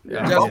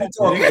 Yeah. Just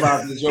talking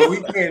about this, Joe.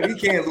 We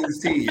can't lose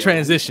T.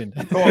 Transition.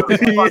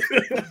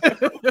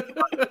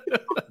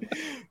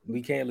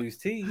 We can't lose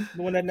T.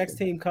 But when that next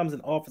team comes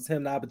and offers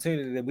him the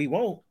opportunity that we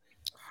won't.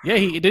 Yeah,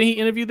 didn't he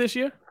interview this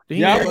year?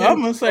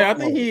 I'm gonna say I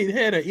think he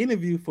had an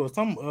interview for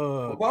some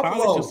college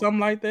or something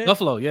like that.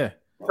 Buffalo, yeah.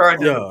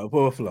 Yeah,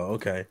 Buffalo.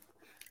 Okay.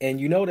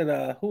 And you know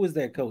that who is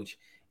that coach?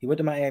 He went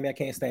to Miami. I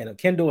can't stand him.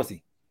 Ken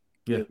Dorsey.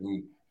 Yeah.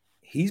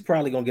 He's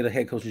probably gonna get a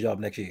head coaching job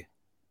next year.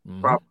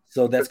 Mm-hmm.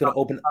 So that's gonna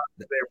open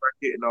up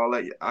and all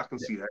that. I can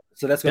see that.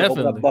 So that's gonna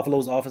open up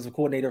Buffalo's offensive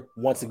coordinator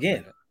once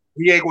again.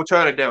 He ain't gonna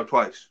turn it down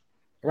twice.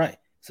 Right.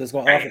 So it's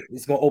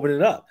gonna open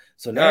it up.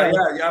 So now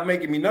y'all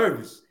making me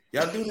nervous.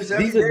 Y'all do this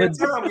every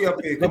time we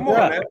up here. Come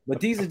on, man. But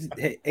these are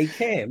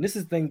Cam. These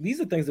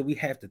are things that we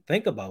have to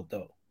think about,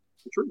 though.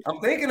 I'm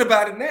thinking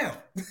about it now.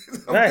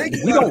 Right.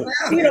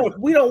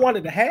 We don't want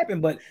it to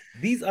happen, but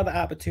these other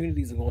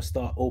opportunities are going to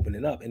start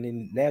opening up, and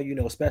then now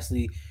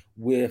especially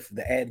with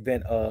the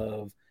advent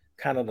of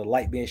kind of the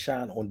light being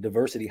shined on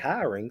diversity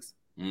hirings,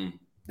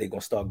 they're going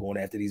to start going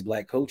after these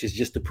black coaches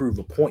just to prove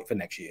a point for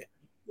next year,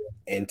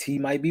 and T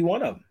might be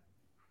one of them.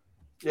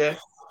 Yeah,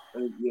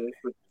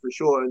 for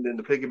sure. And then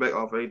to piggyback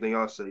off everything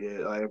else,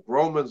 if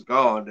Roman's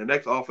gone, the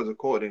next offensive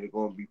coordinator is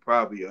going to be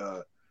probably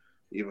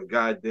even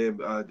goddamn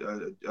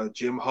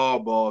Jim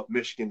Harbaugh,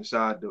 Michigan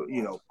decided to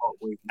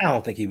I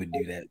don't think he would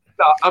do that.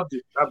 No, I'm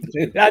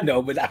just I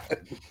know, but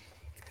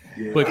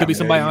but it could be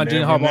somebody on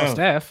Jim Harbaugh's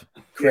staff.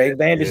 Craig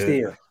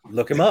Vandersteer.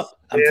 Look him up.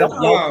 I'm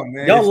telling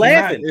y'all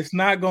laughing. It's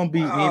not gonna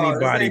be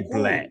anybody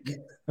black.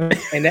 And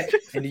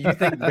do you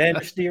think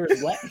Vandersteer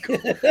is black?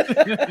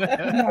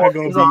 It's not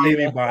gonna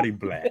be anybody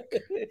black.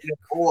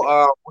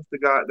 Or what's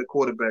the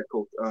quarterback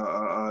coach?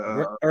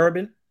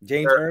 Urban,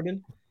 James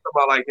Urban.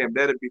 Somebody like him.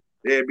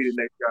 They'd be the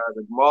next guy.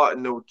 Like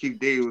Martin or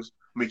Keith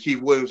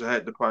Williams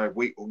had to probably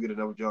wait or get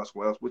another job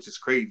somewhere else, which is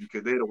crazy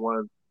because they're the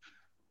ones,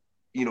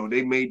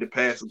 they made the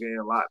passing game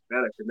a lot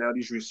better. Because now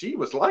these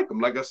receivers like them.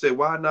 Like I said,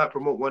 why not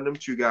promote one of them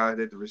two guys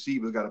that the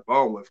receivers got a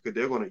ball with? Because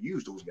they're going to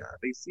use those guys.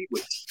 They see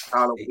what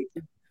Tyler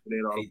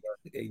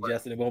Hey,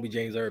 Justin, it won't be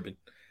James Urban.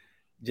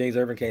 James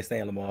Urban can't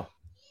stand Lamar.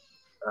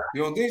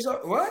 You don't think so?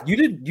 What? You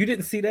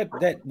didn't see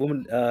that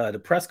woman the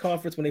press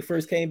conference when they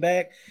first came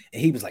back,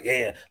 and he was like,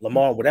 "Yeah,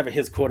 Lamar, whatever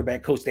his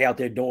quarterback coach they out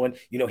there doing,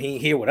 he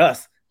ain't here with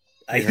us."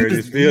 He hurt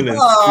his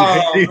feelings.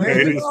 He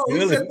hurt his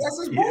feelings. That's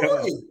his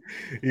boy.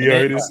 He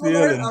hurt his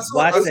feelings.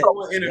 Watch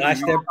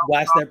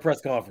that press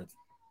conference.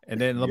 And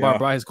then Lamar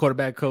brought his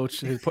quarterback coach,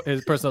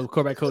 his personal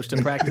quarterback coach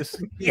to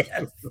practice. Yes,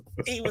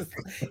 he was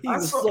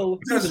so.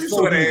 You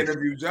saw the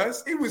interview,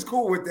 Just. He was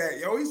cool with that,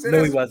 yo. He said,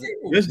 "No, he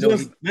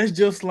wasn't." That's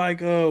just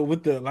like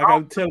with the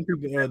I'm telling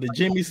people the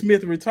Jimmy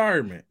Smith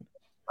retirement.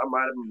 I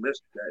might have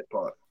missed that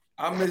part.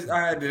 I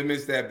had to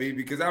miss that, B,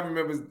 because I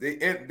remember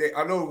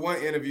I know one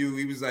interview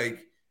he was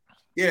like,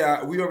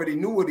 "Yeah, we already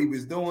knew what he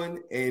was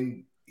doing,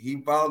 and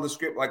he followed the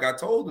script like I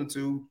told him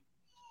to."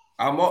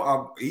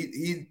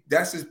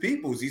 That's his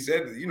people's. He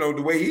said,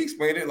 the way he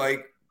explained it,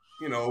 like,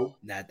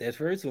 not that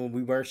first one.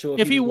 We weren't sure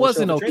if he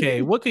wasn't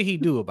okay. What could he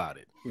do about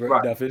it?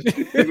 Right. Nothing.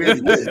 He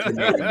really didn't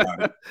know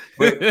about it.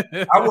 But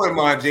I wouldn't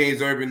mind James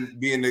Urban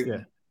being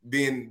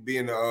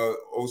the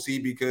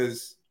OC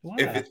because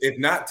if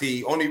not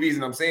T, only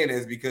reason I'm saying that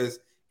is because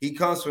he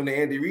comes from the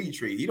Andy Reid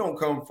tree. He don't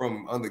come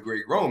from under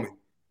Greg Roman.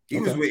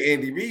 He was with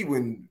Andy Reid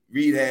when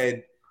Reid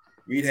had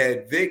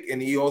Vic, and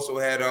he also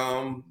had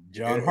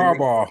John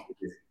Harbaugh.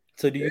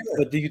 So do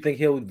you think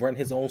he'll run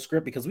his own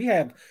script? Because we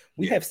have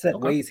set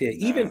ways here.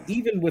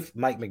 Even with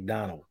Mike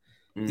McDonald,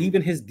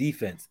 even his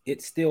defense,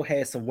 it still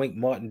has some Wink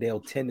Martindale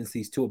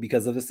tendencies to it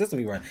because of the system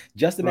he runs.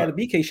 Justin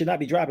Madubuike should not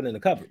be dropping in the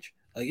coverage.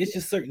 Like, it's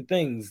just certain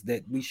things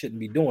that we shouldn't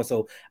be doing.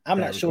 So I'm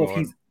not sure if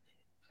he's.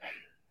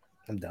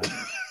 I'm done.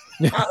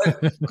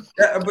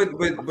 But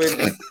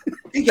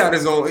he got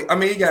his own. I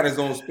mean, he got his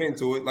own spin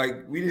to it.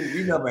 Like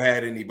we never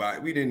had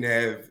anybody. We didn't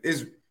have.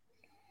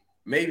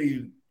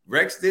 Maybe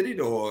Rex did it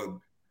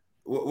or.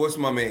 What's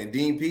my man?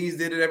 Dean Pease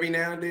did it every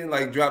now and then,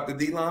 like drop the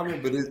D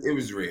lineman, but it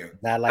was rare.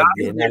 Not like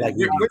Rick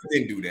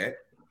didn't do that.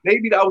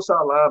 Maybe the outside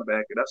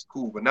linebacker, that's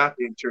cool, but not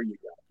the interior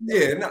guy.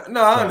 Yeah,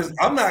 no, I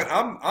understand.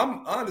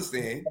 I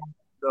understand.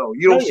 No,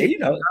 you don't see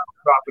dropping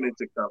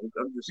into coverage.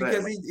 I'm just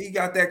saying because he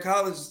got that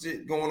college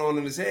shit going on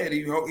in his head.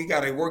 He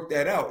got to work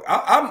that out.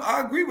 I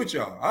agree with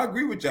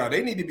y'all.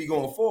 They need to be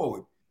going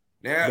forward.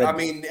 Now, I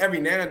mean, every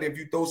now and then, if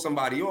you throw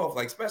somebody off,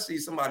 like especially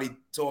somebody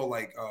tall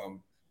like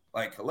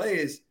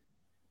Calais.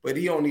 But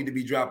he don't need to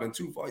be dropping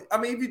too far. I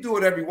mean, if you do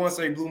it every once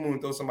every blue moon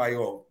and throw somebody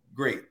off,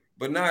 great.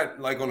 But not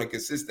like on a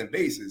consistent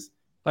basis.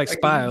 Like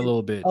spy a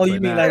little bit. Oh, you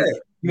mean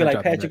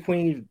like Patrick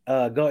Queen,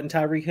 guarding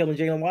Tyreek Hill and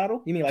Jalen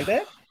Waddle? You mean like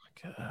that?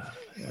 Oh God.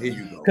 Here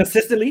you go.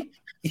 Consistently?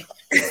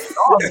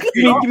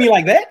 you mean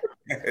like that?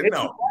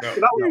 No.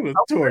 You was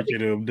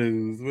torturing them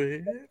dudes,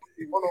 man.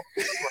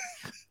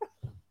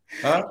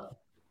 Huh?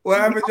 What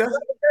happened, Justin?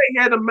 He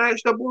had them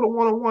matched up on a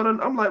one-on-one,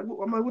 and I'm like,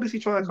 what is he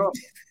trying to call?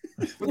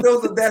 But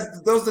those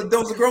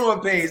are growing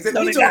pains. Come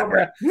on,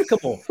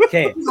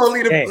 Cam. He's gonna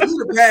leave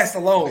the pass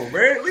alone,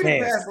 man. Leave the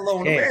pass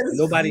alone.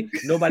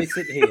 Nobody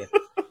sitting here.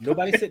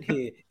 Nobody sitting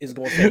here is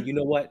gonna say, you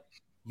know what?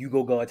 You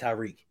go guard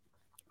Tyreek.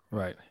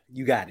 Right.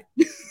 You got it.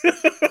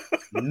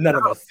 None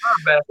of us.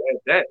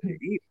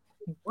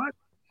 What?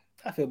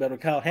 I feel better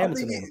with Kyle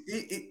Hamilton.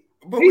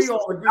 But we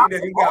all agree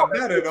that he got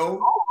better though.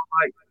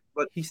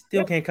 But he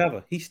still can't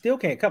cover. He's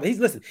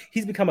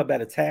become a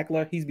better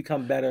tackler. He's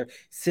become better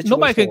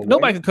situational.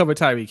 Nobody can cover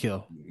Tyreek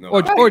Hill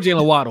or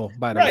Jalen Waddle,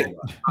 by the way.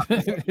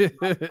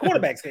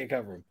 Quarterbacks can't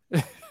cover him.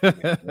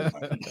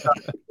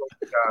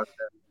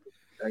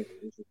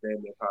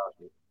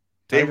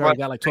 They got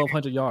like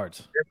 1,200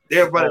 yards.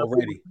 They're running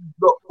already.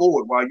 Look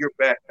forward while you're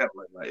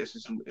backpedaling. Like it's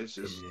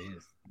just.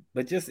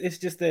 But it's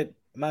just that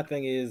my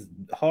thing is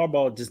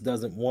Harbaugh just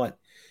doesn't want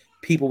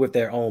people with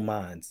their own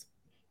minds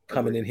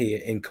coming in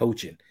here and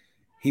coaching.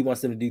 He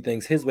wants them to do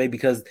things his way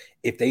because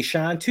if they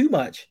shine too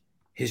much,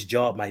 his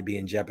job might be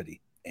in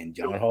jeopardy. And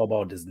John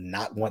Harbaugh does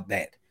not want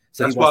that.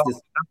 So that's he wants why.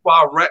 this. That's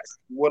why Rex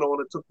went on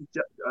and took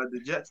the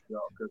Jets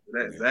job because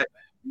that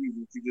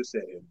what you just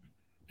said.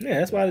 Yeah,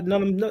 that's why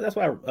that's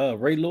why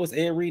Ray Lewis,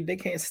 Ed Reed, they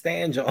can't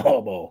stand John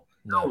Harbaugh.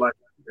 No, like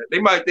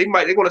they're going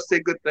to say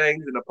good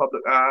things in the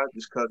public eye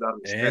just because I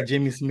respect. Add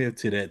Jimmy Smith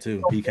to that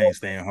too. He can't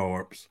stand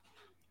Harbs.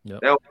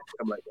 Yep. They don't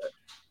come like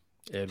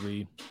that. Ed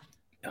Reed.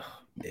 Oh,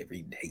 Ed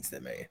Reed hates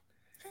that man.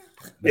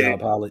 Yeah,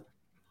 Pollard.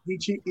 He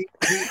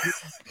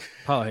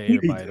Paul hate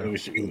everybody though.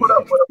 He put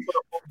up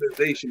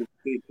organization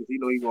because he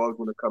know he was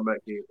going to come back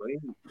here, but he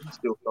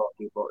still thought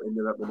people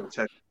ended up in the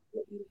Texas. He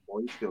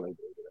still ain't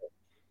doing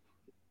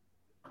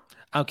that.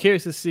 I'm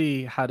curious to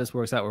see how this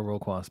works out with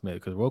Roquan Smith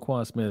because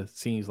Roquan Smith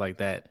seems like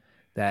that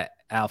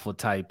alpha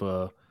type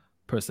of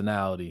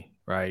personality,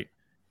 right?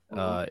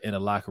 In a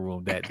locker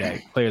room that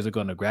players are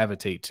going to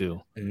gravitate to,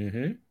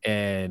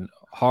 and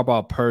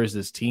Harbaugh purged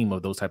this team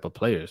of those type of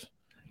players,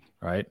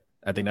 right?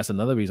 I think that's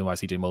another reason why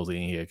CJ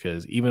Mosley in here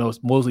because even though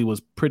Mosley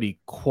was pretty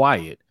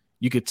quiet,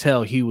 you could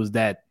tell he was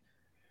that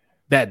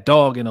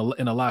dog in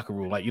a locker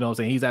room. Like, you know what I'm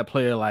saying? He's that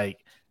player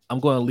like, I'm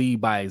going to lead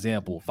by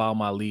example, follow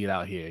my lead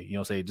out here. You know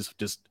what I'm saying?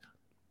 Just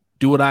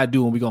do what I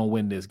do and we're going to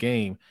win this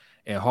game.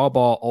 And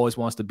Harbaugh always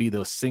wants to be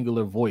the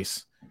singular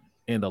voice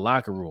in the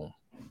locker room,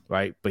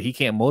 right? But he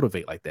can't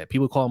motivate like that.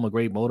 People call him a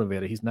great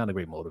motivator. He's not a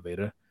great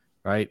motivator,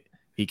 right?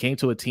 He came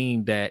to a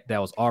team that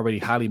was already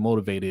highly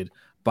motivated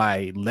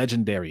by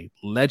legendary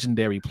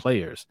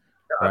players,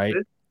 right?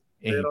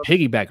 And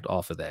he piggybacked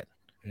off of that.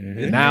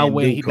 Now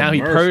he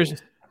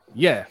purged,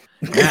 yeah.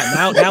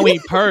 Now he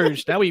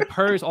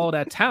purged all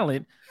that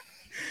talent.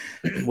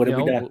 What have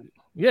we got?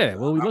 Yeah,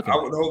 what are we looking I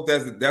would hope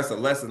that's a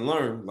lesson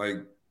learned. Like,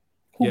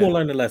 who gonna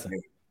learn the lesson?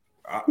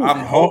 I'm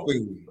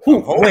hoping.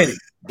 Who winning?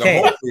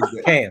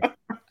 Cam.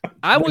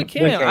 I would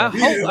Cam.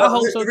 I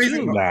hope so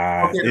too.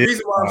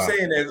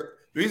 The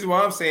reason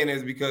why I'm saying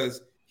is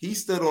because he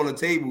stood on the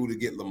table to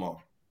get Lamar.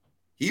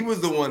 He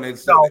was the one that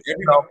said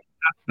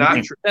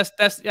not true. That's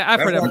I've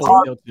heard that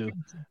before too.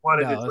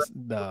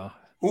 No.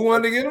 Who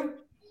wanted to get him?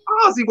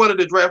 Ozzy wanted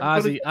to draft.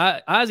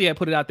 Ozzy had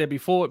put it out there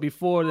before the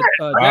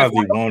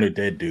Ozzy wanted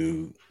that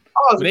dude.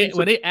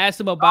 When they asked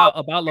him about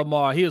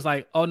Lamar, he was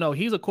like, "Oh no,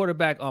 he's a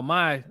quarterback on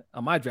my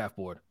draft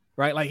board."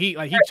 Right? Like he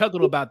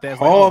chuckled about that.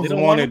 Hobbs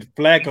wanted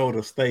Flacco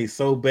to stay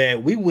so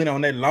bad. We went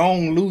on that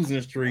long losing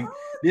streak.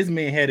 This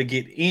man had to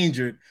get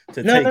injured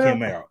to take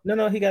him out.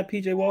 No, he got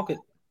PJ Walker.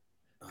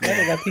 He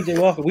got PJ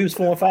Walker. We was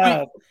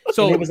 4-5.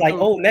 So it was like,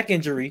 neck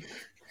injury.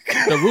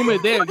 The rumor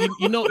there,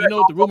 you know what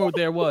the rumor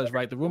there was,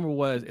 right? The rumor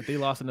was if they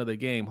lost another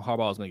game,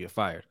 Harbaugh was going to get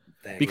fired.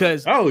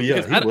 Because I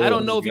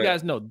don't know if you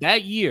guys know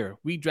that year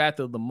we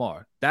drafted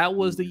Lamar. That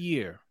was the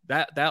year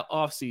that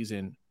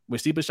offseason when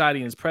Steve Bisciotti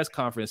in his press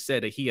conference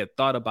said that he had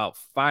thought about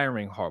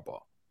firing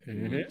Harbaugh.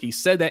 He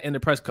said that in the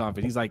press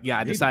conference. He's like, "Yeah,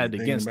 I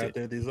decided against it."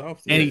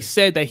 And he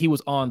said that he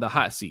was on the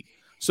hot seat.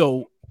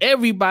 So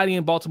everybody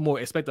in Baltimore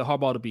expected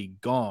Harbaugh to be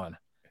gone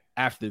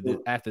after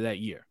that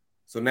year.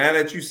 So now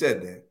that you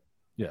said that,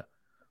 yeah,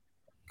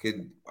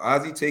 could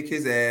Ozzy take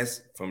his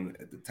ass from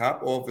the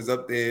top office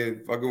up there,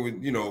 fucking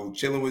with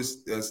chilling with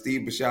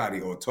Steve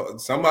Bisciotti, or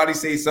somebody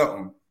say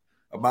something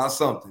about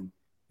something?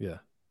 Yeah,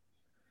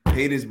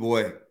 pay this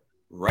boy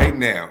right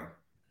now,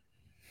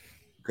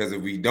 because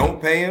if we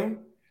don't pay him,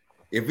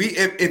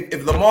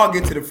 if Lamar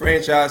get to the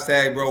franchise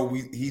tag, bro,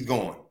 he's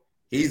gone.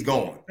 He's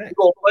gone. He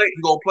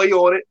gonna play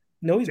on it.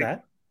 No, he's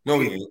not. No,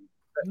 he ain't.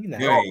 He's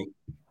not. He ain't.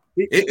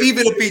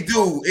 Even if he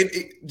do,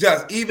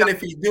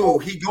 if he do,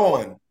 he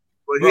gone.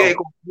 But he's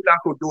not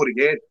gonna do it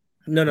again.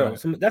 No.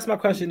 So that's my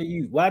question to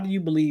you. Why do you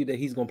believe that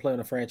he's gonna play on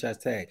a franchise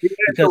tag?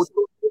 Because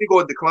he's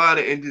gonna decline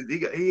it and just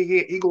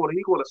he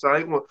gonna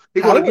sign.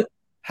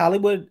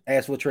 Hollywood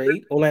asked for a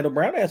trade. Orlando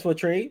Brown asked for a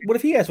trade. What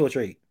if he asked for a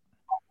trade?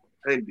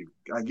 Andy,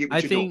 I get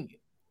what you're doing.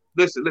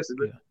 Listen.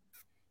 Yeah.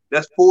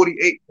 That's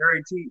 48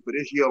 guaranteed for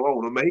this year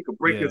alone. I mean, he could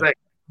break his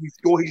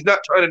ankle. He's not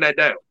turning that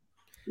down.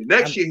 The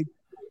next year.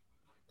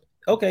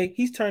 Okay,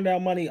 he's turned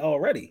down money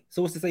already.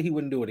 So what's to say he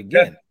wouldn't do it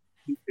again?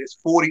 It's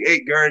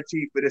 48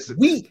 guaranteed for this.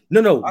 We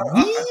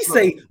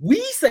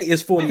say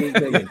it's 48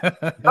 million.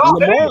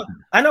 Lamar,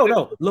 I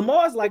know.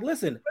 Lamar's like,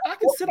 listen, I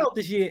can sit out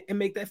this year and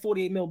make that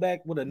 48 mil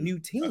back with a new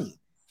team.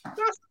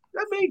 That's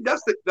you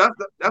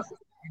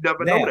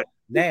never know that.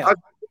 Now,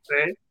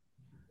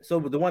 so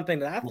the one thing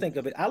that I think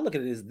of it, I look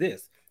at it as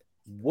this.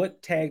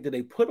 What tag do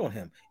they put on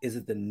him? Is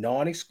it the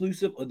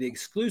non-exclusive or the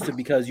exclusive?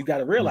 Because you got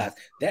to realize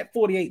that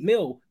 48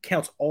 mil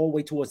counts all the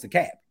way towards the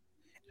cap.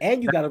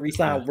 And you got to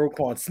re-sign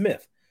Roquan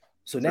Smith.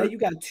 So now you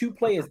got two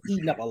players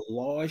eating up a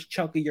large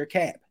chunk of your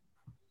cap.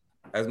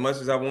 As much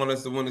as I want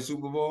us to win the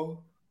Super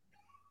Bowl,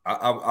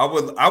 I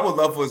would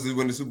love for us to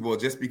win the Super Bowl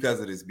just because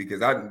of this. Because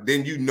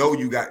then you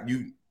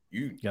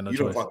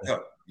don't fuck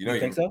up. You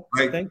think so?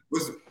 Like,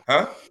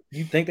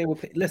 you think they would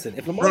pay? Listen,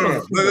 if Lamar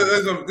this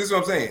is what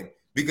I'm saying.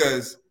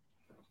 Because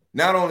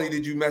not only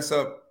did you mess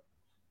up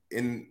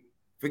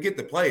forget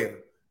the player,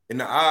 in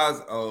the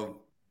eyes of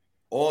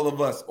all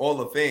of us, all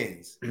the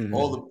fans,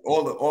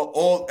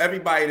 all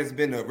everybody that's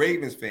been a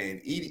Ravens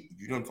fan,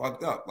 you done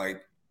fucked up.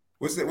 Like,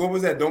 what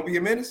was that? Don't be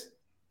a menace.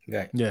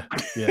 Yeah.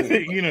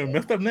 You know,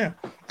 messed up now.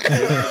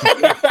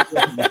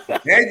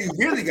 Now you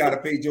really got to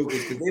pay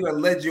jokers because they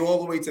done led you all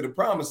the way to the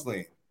promised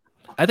land.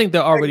 I think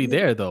they're already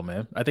there, though,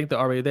 man. I think they're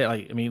already there.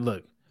 Like, I mean,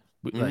 look,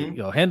 like,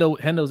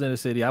 Hendo's in the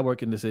city. I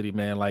work in the city,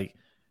 man. Like,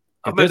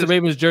 if there's a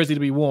Ravens jersey to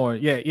be worn,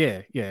 yeah.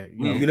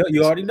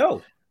 You already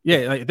know.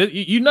 Yeah, like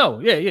you know,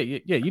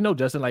 you know,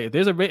 Justin. Like, if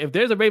there's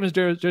a Ravens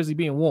jersey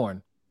being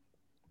worn,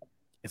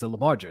 it's a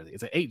Lamar jersey.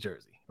 It's an 8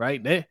 jersey,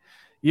 right?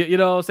 You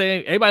know what I'm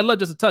saying? Everybody loves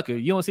Justin Tucker.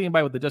 You don't see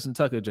anybody with the Justin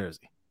Tucker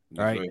jersey,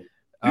 right? You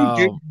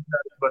get as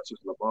much as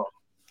Lamar,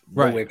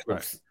 right.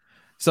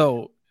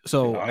 So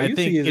all I you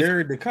think see is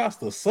Eric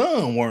DeCosta's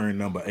son wearing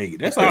number 8.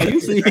 That's all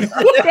you see.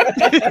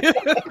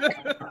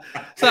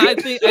 So I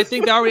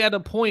think they're already at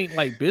a point,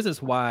 like,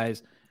 business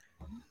wise,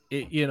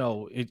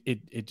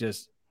 it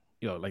just,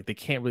 like, they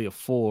can't really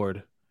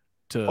afford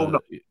to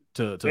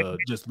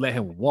just let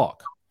him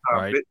walk,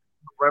 right?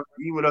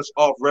 Even us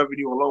off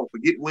revenue alone,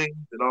 forget wings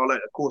and all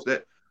that. Of course,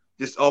 that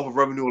just off of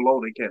revenue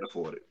alone, they can't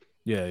afford it.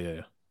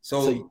 Yeah.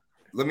 So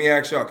let me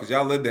ask y'all, because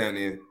y'all live down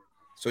there.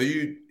 So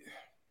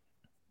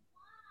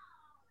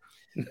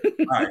all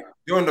right,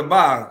 during the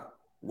bye,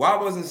 why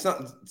wasn't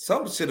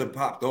something should have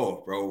popped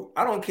off, bro?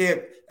 I don't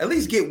care. At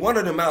least get one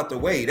of them out the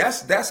way.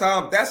 That's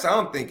how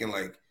I'm thinking.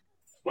 Like,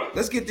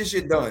 let's get this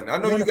shit done. I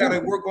know you got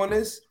to work on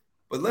this,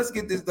 but let's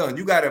get this done.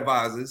 You got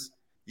advisors.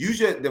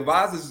 The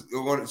advisors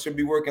should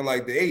be working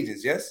like the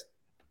agents, yes?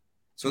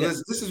 So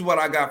this is what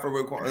I got for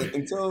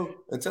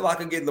until I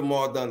can get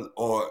Lamar done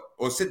or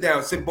sit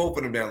both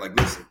of them down. Like,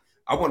 listen,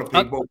 I want to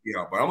pay both of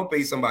y'all, but I'm gonna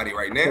pay somebody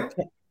right now,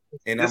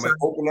 and I'm gonna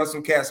open up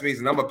some cap space,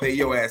 and I'm gonna pay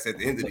your ass at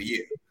the end of the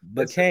year.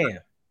 But Cam,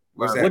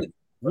 what's that?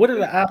 What are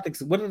the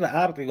optics? What are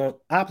the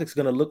optics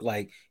going to look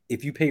like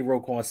if you pay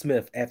Roquan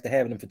Smith after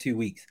having him for 2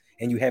 weeks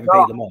and you haven't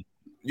paid Lamar?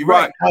 You're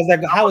right. How is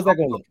that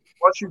going to look?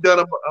 Once you're done,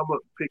 I'm gonna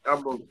pick.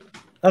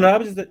 Oh no, I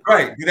was just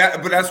right.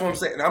 But that's what I'm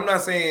saying. I'm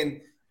not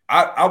saying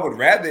I would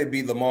rather it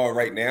be Lamar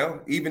right now,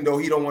 even though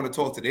he don't want to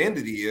talk to the end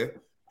of the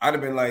year. I'd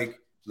have been like,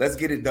 let's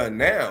get it done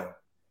now.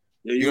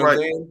 Yeah, you're right.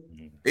 What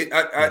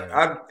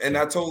I'm saying?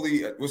 I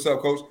totally. What's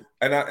up, Coach?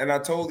 And I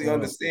totally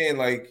understand.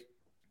 Like,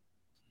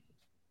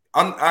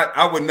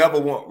 I would never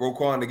want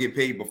Roquan to get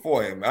paid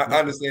before him. I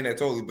understand that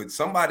totally. But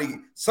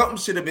something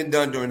should have been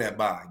done during that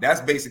bye.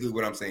 That's basically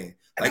what I'm saying.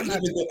 Like,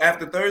 even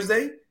after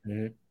Thursday,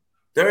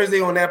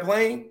 Thursday on that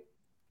plane.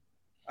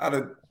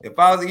 If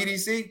I was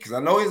EDC, because I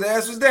know his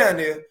ass was down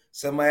there,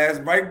 set my ass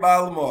right by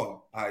Lamar.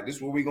 All right, this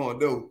is what we're gonna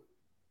do.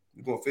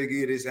 We're gonna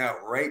figure this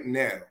out right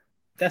now.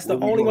 That's the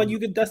only one you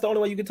can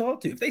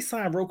talk to. If they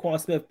sign Roquan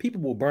Smith, people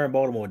will burn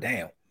Baltimore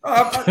down.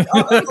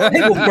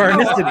 They will burn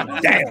this city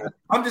down.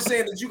 I'm just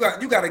saying that you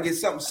got to get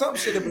something. Something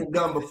should have been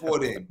done before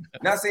then.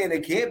 Not saying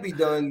it can't be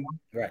done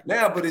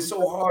now, but it's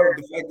so hard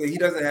the fact that he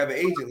doesn't have an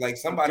agent. Like,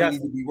 somebody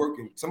needs to be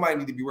working. Somebody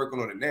need to be working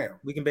on it now.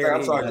 We can barely.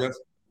 I'm sorry,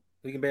 Justin.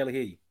 We can barely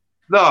hear you.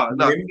 No.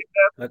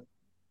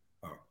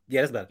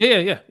 Yeah, that's better.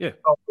 Yeah.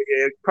 Oh,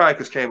 yeah, probably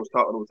because Cam was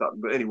talking over top.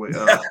 But anyway,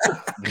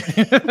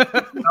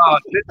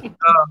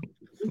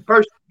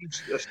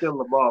 personally, still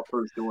Lamar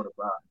first doing a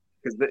buy.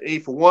 Because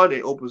for one,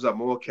 it opens up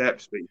more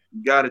cap space.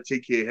 You got to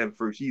take care of him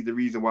first. He's the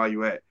reason why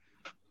you at.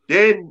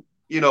 Then,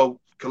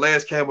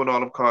 Calais Campbell and all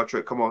them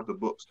contract come off the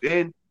books.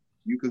 Then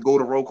you can go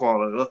to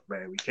Roquan and look,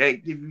 man, we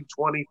can't give you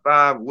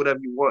 25, whatever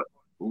you want,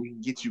 but we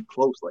can get you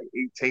close, like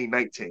 18,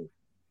 19.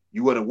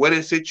 You in a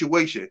winning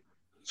situation.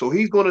 So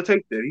he's going to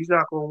take that. He's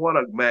not going to want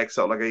to max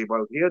out like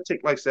everybody. He'll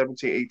take like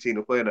 17, 18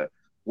 to play in a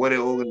winning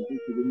organization.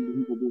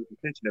 He will do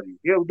contention every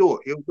year. He'll do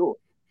it.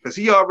 Because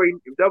he already,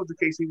 if that was the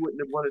case, he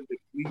wouldn't have wanted to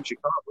leave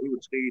Chicago. He would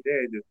have stayed there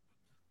and just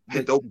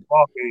hit the open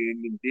market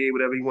and did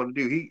whatever he wanted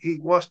to do. He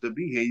wants to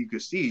be here. You can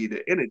see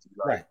the energy.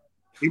 Like,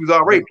 he was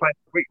already playing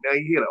great. Now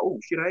he here like, oh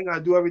shit, I ain't got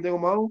to do everything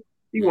on my own.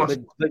 He wants.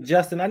 But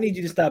Justin, I need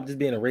you to stop just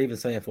being a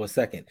Ravens fan for a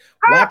second.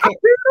 Why can't?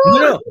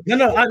 No.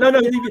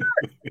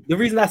 The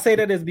reason I say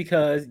that is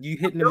because you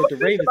hitting them with the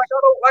Ravens.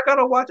 I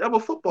don't watch other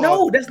football.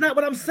 No, that's not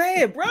what I'm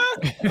saying, bro.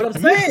 What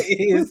I'm saying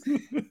is,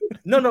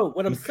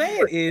 What I'm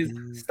saying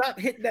is, stop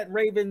hitting that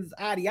Ravens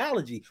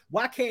ideology.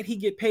 Why can't he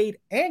get paid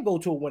and go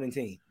to a winning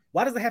team?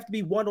 Why does it have to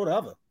be one or the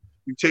other?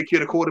 You take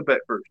care of the quarterback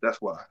first.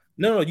 That's why.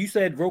 No. You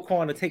said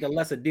Roquan to take a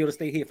lesser deal to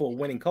stay here for a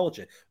winning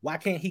culture. Why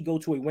can't he go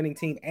to a winning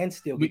team and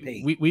still get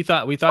paid? We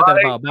thought that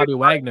about Bobby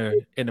Wagner,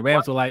 and the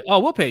Rams were like, "Oh,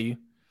 we'll pay you."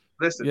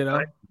 Listen,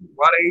 why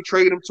they ain't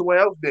trade him somewhere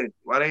else then?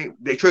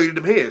 They traded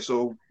him here?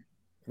 So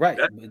right,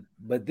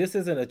 but this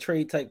isn't a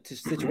trade type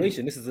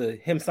situation. This is a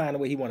him signing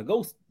where he want to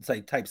go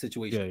type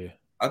situation. Yeah.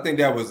 I think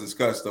that was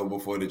discussed though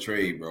before the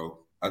trade, bro.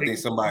 I think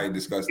somebody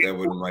discussed that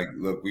with him. Like,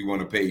 look, we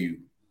want to pay you.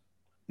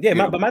 Yeah,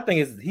 but my thing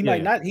is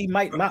might not. He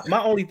might.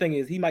 My only thing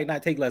is he might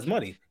not take less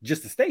money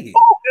just to stay here.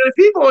 Oh, if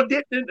he gonna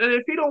dip, and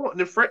if he don't want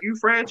you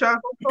franchise,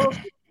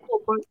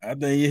 I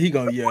think he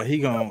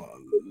gonna.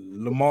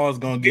 Lamar's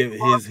gonna get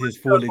his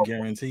fully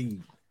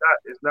guaranteed.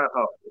 It's not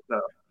hard. It's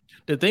not.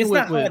 thing it's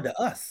not hard to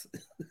us.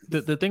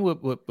 The thing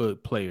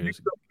with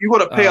players, you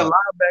want to pay a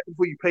linebacker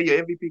before you pay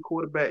your MVP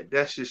quarterback.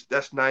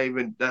 That's not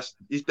even that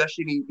shouldn't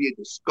even be a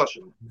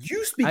discussion.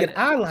 You speaking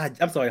our logic.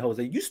 I'm sorry,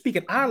 Jose. You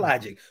speaking our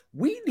logic.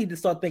 We need to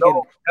start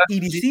thinking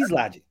EDC's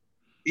logic.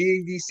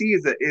 EDC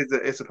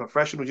is a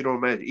professional general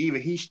manager.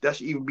 Even that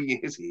should even be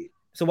in his head.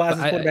 So why is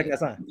this quarterback not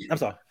signed? I'm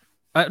sorry.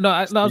 I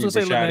was gonna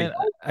say, man,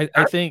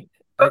 I think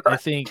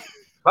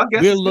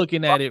we're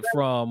looking at it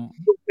from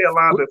pay a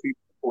linebacker for your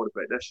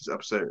quarterback. That's just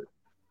absurd.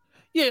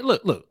 Yeah,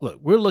 look.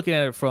 We're looking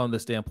at it from the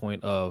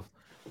standpoint of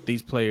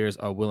these players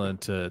are willing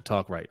to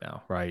talk right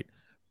now, right?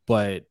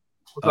 But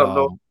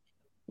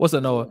what's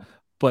up, Noah?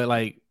 But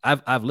like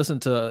I've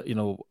listened to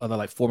other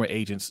like former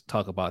agents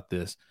talk about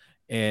this,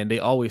 and they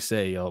always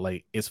say,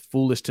 like it's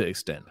foolish to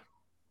extend.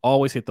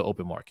 Always hit the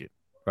open market,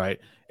 right?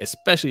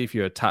 Especially if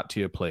you're a top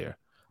tier player,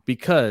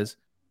 because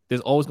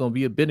there's always going to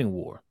be a bidding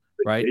war,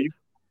 right?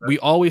 We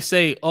always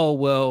say, oh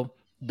well,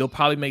 they'll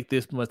probably make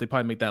this much, they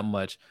probably make that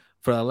much.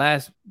 For the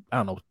last, I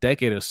don't know,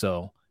 decade or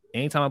so,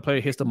 anytime a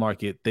player hits the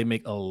market, they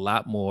make a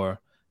lot more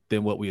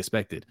than what we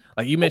expected.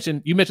 Like you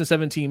mentioned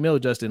 17 mil,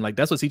 Justin. Like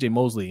that's what CJ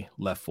Mosley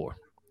left for,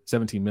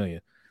 17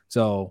 million.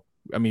 So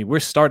I mean,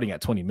 we're starting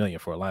at 20 million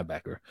for a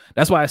linebacker.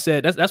 That's why I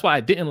said that's why I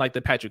didn't like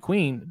the Patrick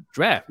Queen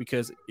draft,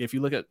 because if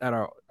you look at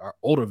our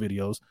older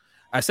videos,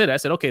 I said,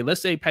 okay,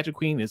 let's say Patrick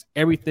Queen is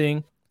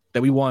everything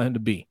that we want him to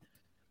be.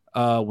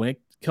 When it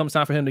comes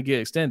time for him to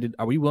get extended,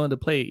 are we willing to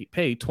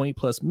pay 20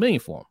 plus million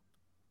for him?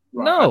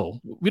 Right.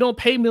 No, we don't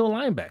pay middle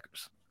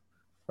linebackers,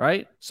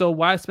 right? So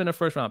why spend a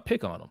first round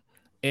pick on them?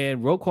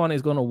 And Roquan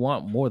is going to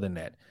want more than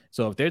that.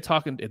 So if they're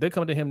coming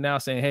to him now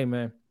saying, hey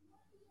man,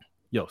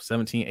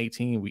 17,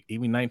 18,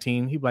 even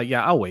 19, he'd be like,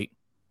 yeah, I'll wait,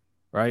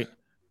 right?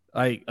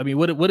 Like, I mean,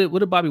 what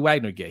did Bobby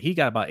Wagner get? He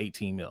got about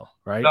 18 mil,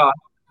 right? No,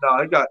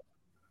 he got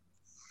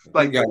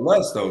he got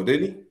less though,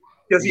 did he?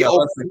 Because he's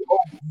older, so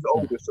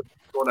he's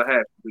going to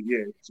have. But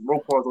yeah,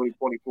 Roquan's only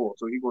 24,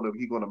 so he's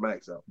going to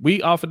max out.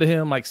 We offered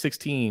him like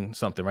 16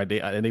 something, right?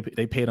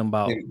 They paid him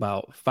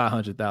about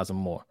 500,000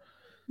 more.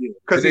 Yeah,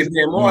 because they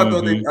paid more. I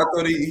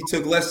thought he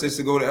took less just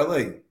to go to LA.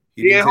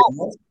 He didn't take less.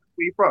 Where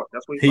he from?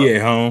 That's where he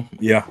at home.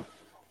 Yeah.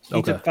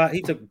 He took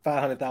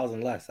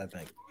 500,000 less, I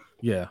think.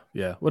 Yeah,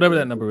 whatever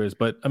that number is.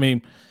 But I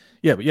mean,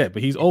 but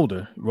he's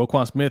older.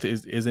 Roquan Smith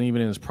isn't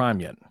even in his prime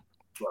yet.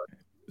 Right.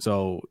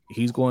 So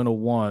he's going to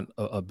want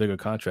a bigger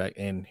contract,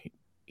 and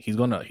he's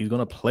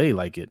gonna play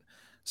like it.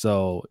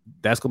 So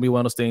that's gonna be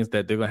one of those things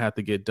that they're gonna have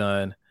to get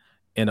done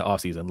in the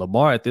offseason.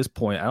 Lamar at this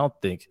point, I don't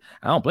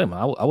blame him.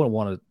 I wouldn't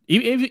want to,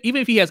 even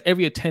if he has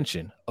every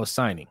intention of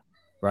signing,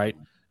 right?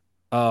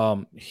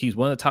 He's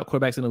one of the top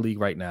quarterbacks in the league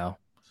right now.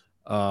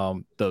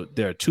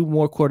 There are two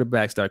more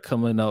quarterbacks that are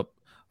coming up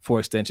for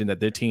extension that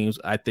their teams,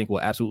 I think, will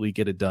absolutely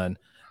get it done.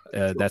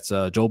 That's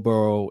Joe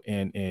Burrow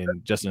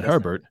and Justin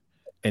Herbert.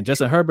 And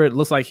Justin Herbert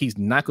looks like he's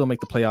not going to make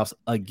the playoffs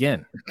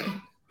again,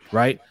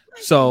 right?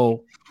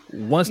 So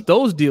once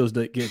those deals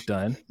get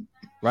done,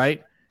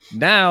 right,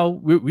 now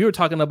we were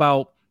talking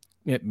about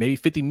maybe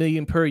 50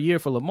 million per year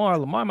for Lamar.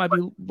 Lamar might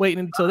be waiting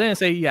until then and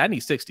say, yeah, I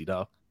need 60,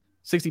 dog.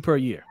 60 per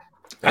year.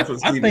 I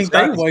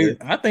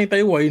think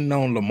they waiting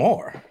on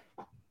Lamar.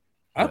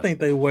 I think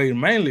they waiting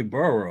mainly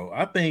Burrow.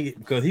 I think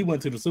because he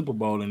went to the Super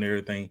Bowl and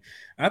everything,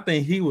 I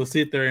think he will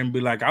sit there and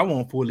be like, I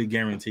want fully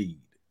guaranteed.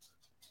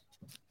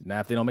 Now,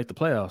 if they don't make the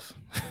playoffs,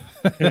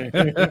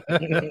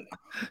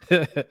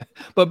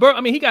 but Burrow,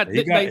 I mean, they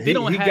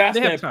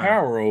have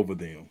power over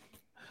them.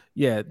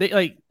 Yeah,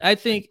 I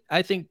think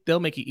they'll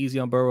make it easy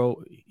on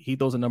Burrow. He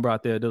throws a number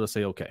out there, they'll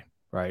say okay,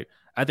 right?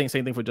 I think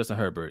same thing for Justin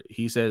Herbert.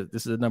 He says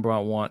this is the number I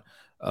want.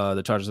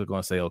 The Chargers are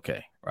going to say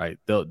okay, right?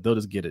 They'll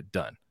just get it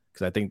done,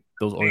 because I think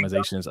those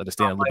organizations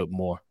understand a little bit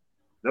more.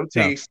 Them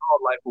teams saw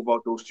life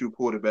about those two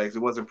quarterbacks. It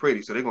wasn't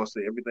pretty, so they're gonna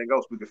say everything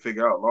else we can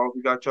figure out. As long as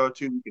we got y'all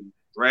two, we can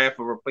draft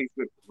a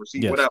replacement,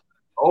 receive whatever.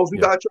 As long as we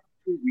got y'all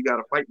two, we got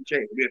to fight and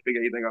change. We got to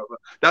figure anything out.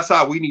 That's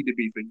how we need to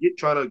be.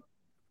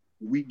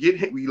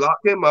 We lock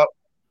him up.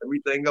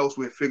 Everything else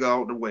we'll figure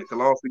out the way. As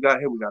long as we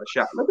got him, we got a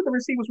shot. Look at the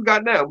receivers we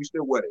got now. We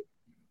still winning.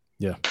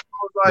 Yeah. I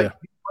was like,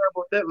 you worry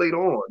about that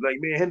later on. Like,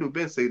 man, Hendo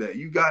Ben say that.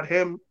 You got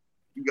him,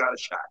 you got a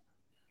shot.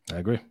 I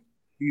agree.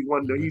 He's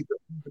one.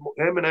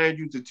 Him and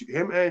Andrews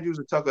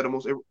and Tucker the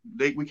most.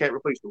 We can't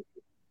replace them.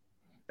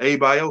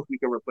 Everybody else we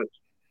can replace.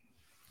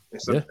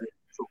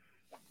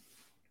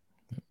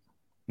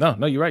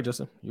 No, you're right,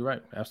 Justin. You're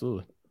right.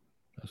 Absolutely.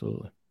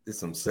 There's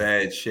some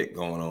sad shit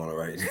going on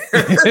right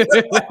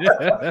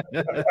now.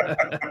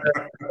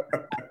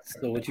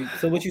 So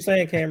what you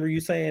saying, Cameron?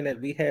 You saying that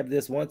we have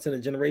this once in a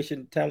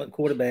generation talent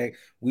quarterback?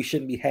 We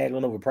shouldn't be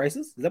haggling over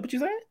prices? Is that what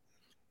you're saying,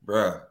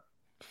 bruh?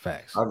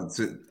 Facts.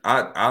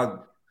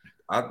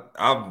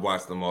 I've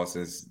watched them all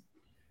since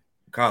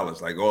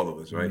college, like all of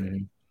us, right?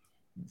 Mm-hmm.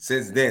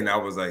 Since then, I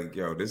was like,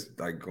 yo, this is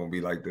like gonna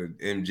be like the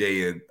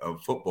MJ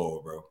of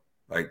football, bro.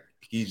 Like,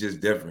 he's just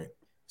different.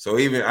 So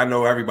even I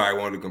know everybody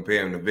wanted to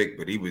compare him to Vic,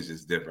 but he was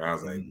just different. I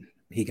was like,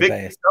 he can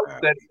pass.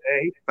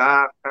 He's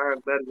 5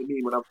 times better than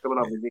me when I was coming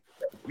off.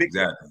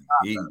 Exactly.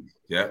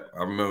 I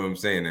remember him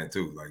saying that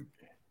too. Like,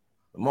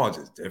 Lamar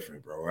just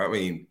different, bro. I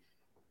mean,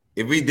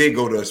 if we did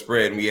go to a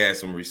spread and we had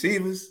some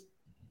receivers,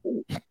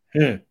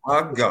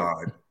 my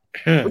God.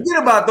 Don't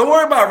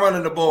worry about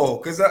running the ball,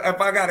 because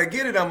if I gotta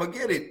get it, I'm gonna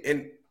get it,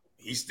 and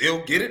he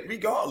still get it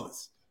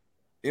regardless.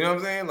 You know what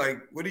I'm saying? Like,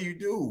 what do you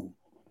do?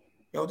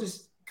 Yo,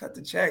 just cut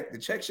the check. The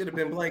check should have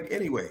been blank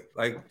anyway.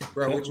 Like,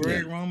 bro, cut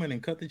Greg Roman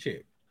and cut the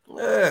check.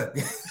 Yeah.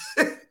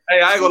 Hey,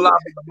 I ain't gonna lie,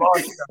 Lamar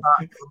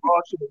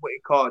should have went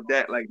and called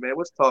that. Like, man,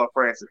 what's Todd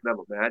Francis'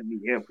 number, man? I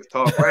need him because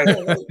Todd Francis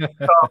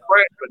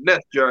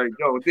finesse Jerry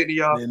Jones, didn't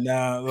y'all? And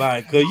now,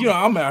 like, cause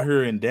I'm out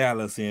here in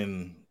Dallas,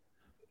 and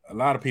a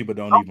lot of people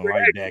don't even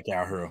like Dak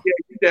out here. Yeah,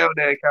 you down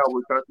there in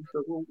Cowboy country.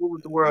 So what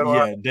was the word?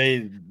 Yeah,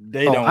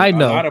 they don't. I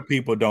know. A lot of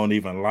people don't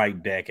even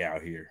like Dak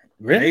out here.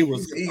 Really? They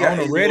was on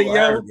the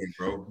radio.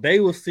 They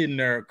was sitting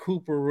there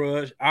Cooper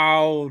Rush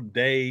all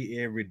day,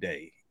 every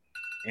day,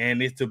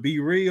 and it's to be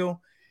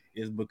real.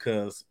 Is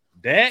because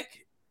Dak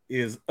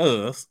is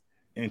us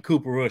and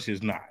Cooper Rush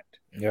is not.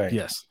 Right.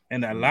 Yes.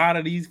 And a lot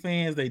of these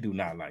fans, they do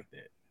not like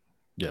that.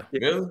 Yeah.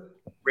 Really?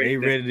 They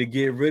ready to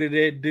get rid of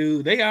that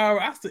dude. They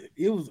are.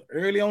 It was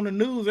early on the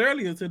news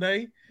earlier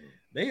today.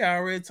 They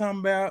already talking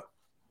about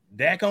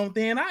Dak on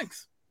thin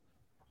ice.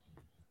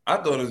 I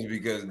thought it was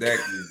because Dak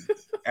is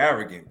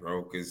arrogant,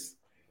 bro. Because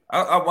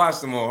I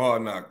watched him on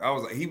Hard Knock. I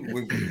was like,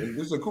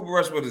 this is a Cooper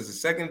Rush. What is the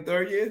second,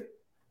 third year?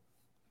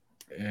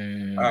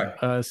 All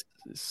right.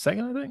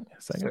 Second, I think.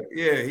 Second.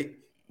 Yeah.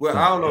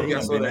 I don't know if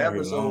y'all saw the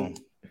episode.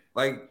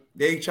 Like,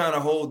 they trying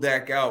to hold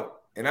Dak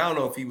out, and I don't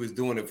know if he was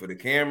doing it for the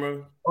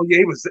camera. Oh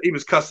yeah, he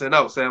was cussing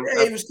out, Sam.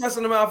 Yeah, he was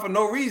cussing him out for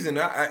no reason.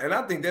 And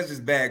I think that's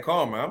just bad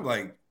karma. I'm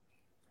like,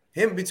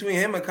 between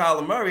him and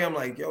Kyler Murray, I'm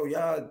like, yo,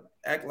 y'all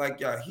act like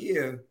y'all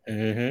here,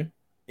 and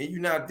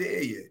you're not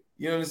there yet.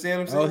 You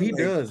understand what I'm saying? Oh, he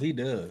like, does. He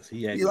does.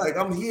 He like,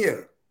 I'm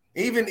here.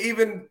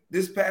 Even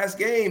this past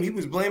game, he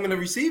was blaming the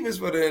receivers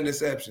for the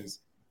interceptions.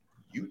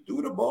 You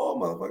threw the ball,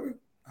 motherfucker.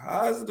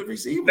 How is it the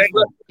receivers?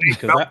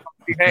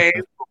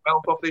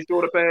 Bounce off their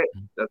shoulder pad.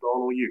 That's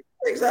all on you.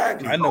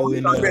 Exactly. I know.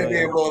 In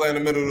ball in the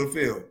middle of the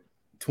field.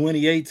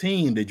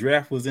 2018, the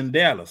draft was in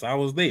Dallas. I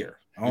was there.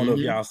 I don't know if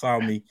y'all saw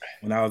me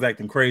when I was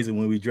acting crazy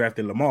when we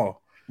drafted Lamar.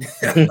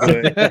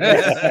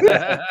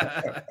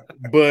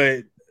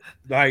 but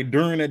like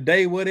during the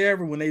day,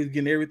 whatever, when they was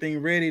getting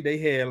everything ready, they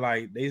had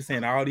they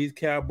saying all these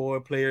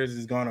Cowboy players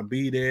is gonna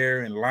be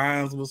there, and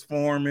lines was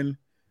forming.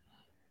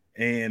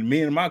 And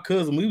me and my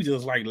cousin, we was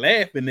just like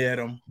laughing at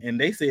them. And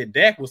they said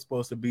Dak was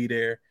supposed to be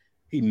there.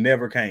 He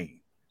never came.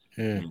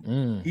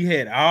 He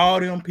had all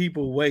them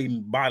people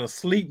waiting by the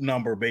sleep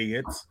number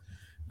beds.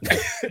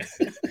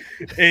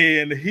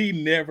 And he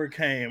never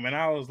came. And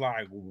I was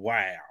like,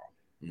 wow.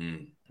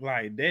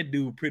 Like, that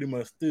dude pretty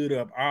much stood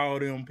up all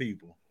them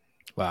people.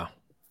 Wow.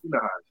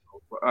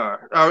 All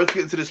right, let's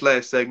get into this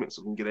last segment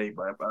so we can get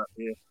everybody out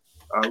here.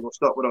 We're going to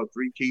start with our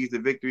 3 keys to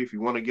victory. If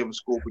you want to give a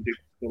score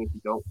prediction, if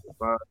you don't, it's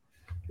fine.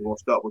 We're going to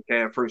start with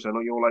Cam first. I know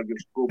you don't like giving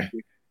score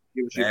prediction.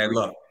 Give us your Bad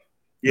luck.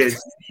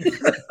 Yes.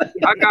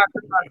 I got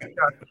you.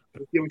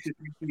 Give us your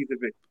 3 keys to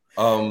victory.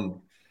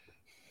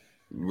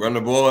 Run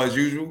the ball as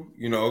usual.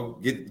 You know,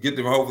 get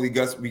them. Hopefully,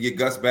 we get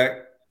Gus back.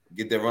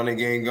 Get that running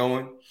game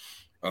going.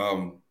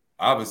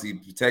 Obviously,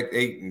 protect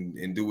 8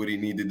 and do what he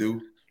need to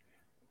do.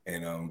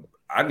 And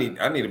I need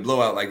a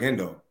blowout like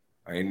Hendo.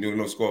 I ain't doing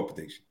no score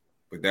prediction,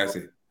 but that's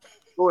it.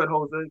 Go ahead,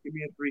 Jose. Give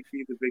me a 3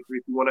 keys to victory.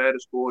 If you want to add a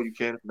score, you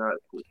can. If not,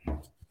 it's cool.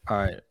 All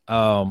right.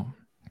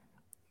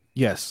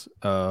 Yes.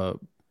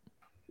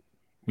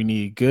 We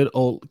need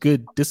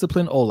good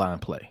disciplined O-line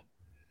play.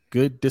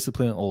 Good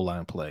disciplined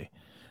O-line play.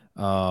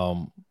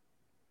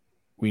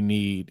 We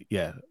need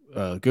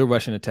good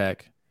rushing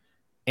attack,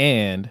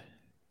 and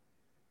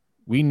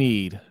we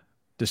need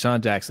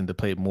Deshaun Jackson to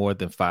play more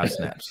than 5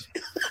 snaps.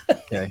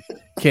 Okay.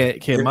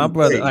 Can my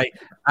brother, like,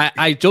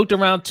 I joked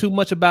around too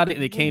much about it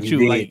and it came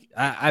true. Like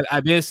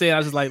I've been saying, I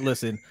was just like,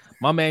 listen,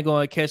 my man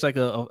gonna catch like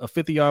a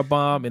 50-yard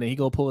bomb and then he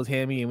gonna pull his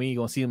hammy and we ain't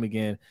gonna see him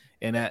again.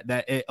 And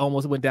that it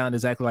almost went down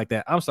exactly like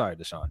that. I'm sorry,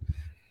 Deshaun.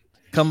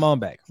 Come on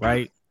back,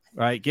 right?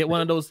 Get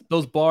one of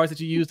those bars that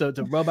you use to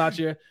rub out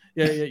your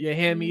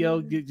hammy,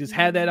 yo. Just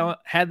had that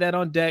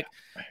on deck.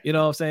 You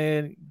know what I'm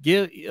saying?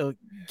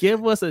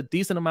 Give us a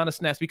decent amount of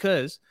snaps,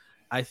 because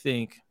I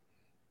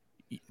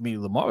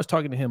mean, Lamar was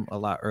targeting him a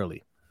lot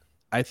early.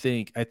 I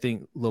think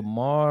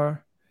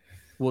Lamar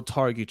will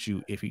target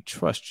you if he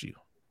trusts you,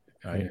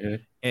 right? Mm-hmm.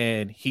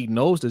 And he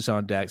knows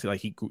Deshaun Jackson. Like,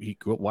 he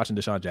grew up watching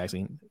Deshaun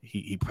Jackson.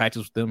 He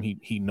practiced with them.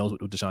 He knows what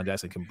Deshaun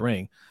Jackson can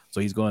bring.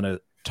 So he's going to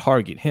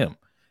target him.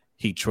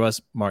 He trusts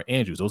Mark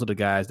Andrews. Those are the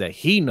guys that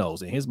he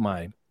knows in his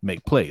mind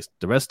make plays.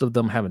 The rest of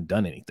them haven't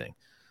done anything.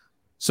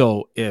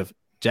 So if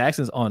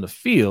Jackson's on the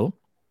field,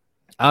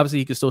 obviously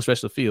he can still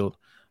stretch the field.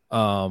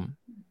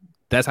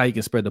 That's how you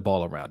can spread the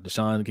ball around.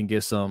 Deshaun can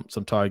get some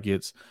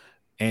targets.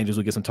 Andrews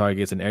will get some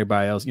targets, and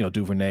everybody else,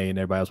 Duvernay and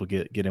everybody else will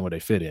get in where they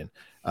fit in.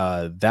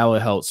 That will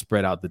help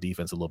spread out the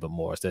defense a little bit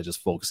more instead of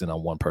just focusing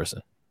on one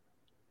person.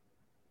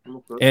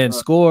 Okay. And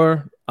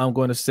score, I'm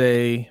going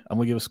to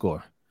give a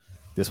score.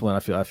 This one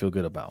I feel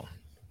good about.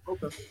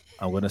 Okay.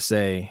 I'm going to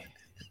say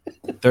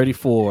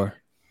 34-20.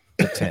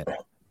 10.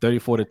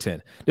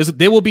 34-10.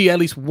 There will be at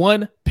least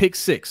one pick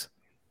six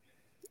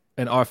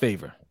in our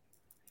favor.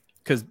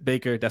 Because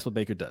Baker, that's what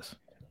Baker does.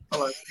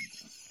 All right.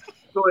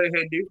 Go ahead,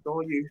 Hendy. Go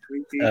on you.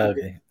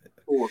 Okay.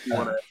 Four if you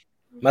want to.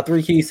 My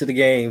 3 keys to the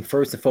game,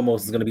 first and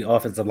foremost, is going to be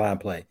offensive line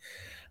play.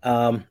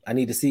 I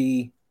need to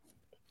see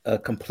a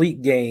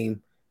complete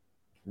game,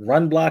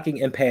 run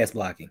blocking and pass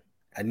blocking.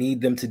 I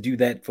need them to do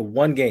that for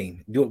one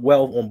game, do it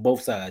well on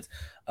both sides.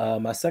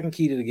 My second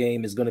key to the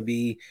game is going to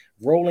be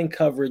rolling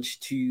coverage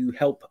to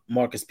help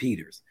Marcus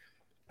Peters.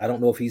 I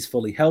don't know if he's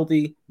fully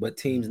healthy, but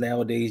teams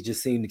nowadays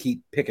just seem to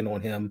keep picking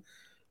on him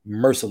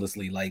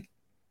mercilessly. Like,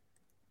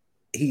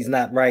 he's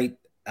not right.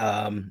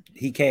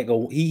 He can't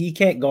go. He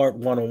can't guard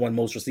one-on-one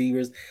most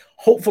receivers.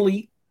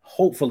 Hopefully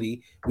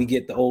we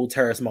get the old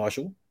Terrace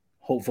Marshall.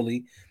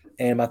 Hopefully,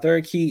 and my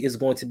third key is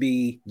going to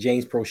be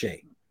James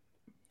Prochet.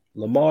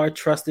 Lamar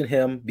trusted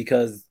him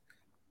because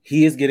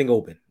he is getting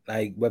open.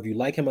 Like, whether you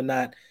like him or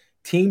not,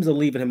 teams are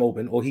leaving him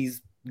open, or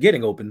he's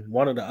getting open,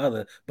 one or the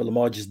other. But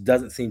Lamar just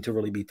doesn't seem to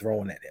really be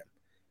throwing at him.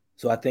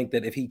 So I think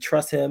that if he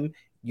trusts him,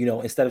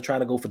 instead of trying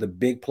to go for the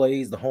big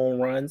plays, the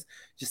home runs,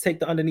 just take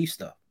the underneath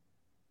stuff.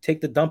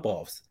 Take the dump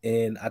offs,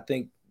 and I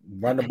think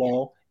run the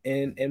ball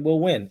and we'll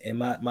win. And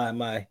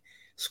my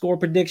score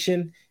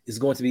prediction is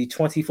going to be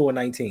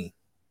 24-19.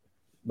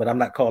 But I'm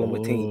not calling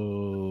what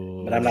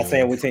team. But I'm not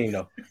saying what team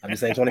though. I'm just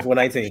saying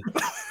 24-19.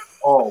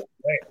 Oh,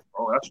 man.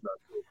 Oh, that's not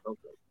good.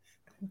 Okay.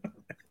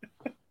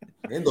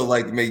 Hendo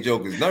like to make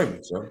jokers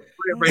nervous, huh?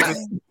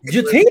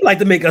 Your team like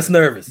to make us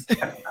nervous.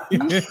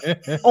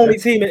 Only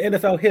team in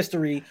NFL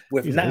history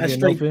with 9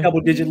 straight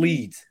double-digit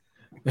leads.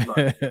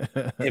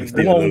 And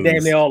blown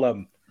damn near all of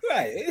them.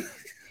 Right.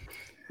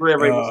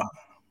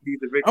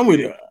 I'm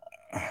with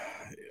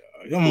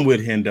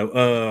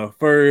Hendo.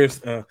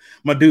 First,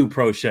 my dude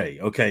Prochet.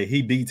 Okay,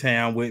 he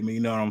D-town with me. You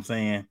know what I'm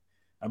saying?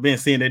 I've been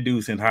seeing that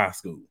dude since high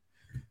school.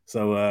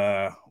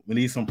 So we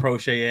need some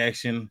Prochet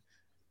action.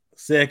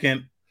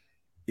 Second,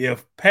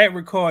 if Pat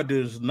Ricard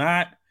does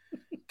not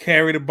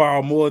carry the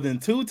ball more than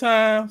 2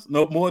 times,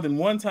 no more than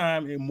 1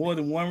 time, and more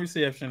than 1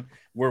 reception,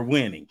 we're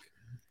winning.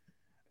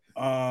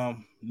 No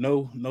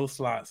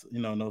slots,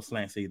 no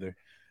slants either.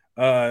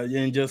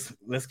 And just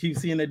let's keep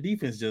seeing the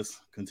defense just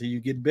continue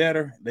to get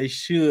better. They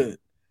should,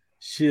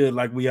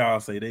 like we all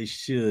say, they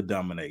should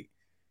dominate.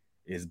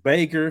 It's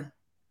Baker.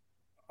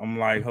 I'm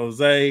like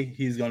Jose.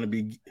 He's gonna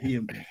be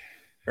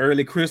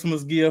early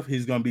Christmas gift.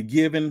 He's gonna be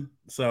given.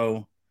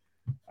 So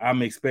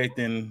I'm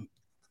expecting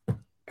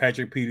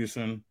Patrick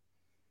Peterson.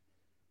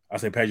 I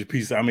say Patrick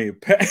Peterson. I mean,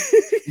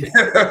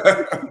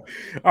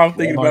 I'm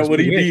thinking about what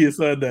he did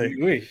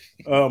Sunday.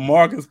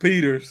 Marcus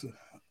Peters,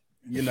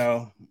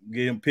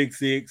 get him pick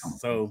 6,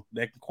 so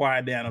they can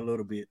quiet down a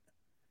little bit.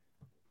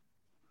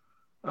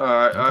 All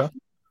right.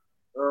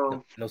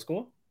 Okay. No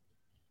score?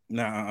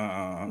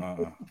 Nah.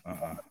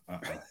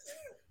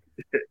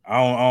 I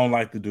don't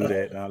like to do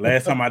that.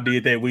 Last time I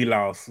did that, we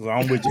lost. So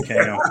I'm with you,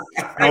 Cam.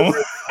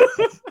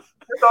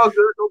 It's all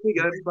good. Don't be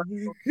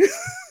everybody.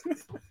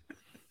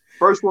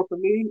 First one for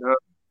me,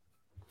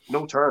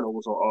 no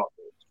turnovers on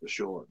offense, for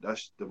sure.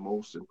 That's the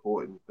most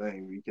important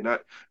thing. We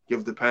cannot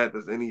give the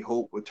Panthers any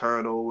hope with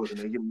turnovers, and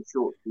they give them a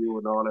short field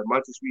and all that.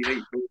 Much as we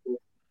hate Baker,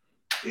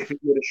 if he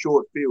get a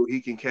short field, he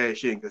can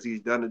cash in because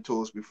he's done it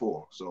to us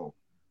before. So,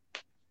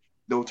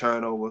 no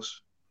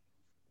turnovers.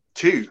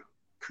 2,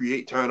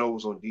 create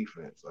turnovers on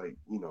defense. Like,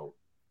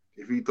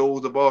 if he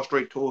throws the ball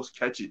straight to us,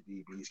 catch it,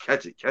 DBs.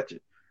 Catch it.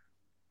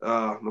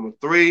 Number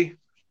 3,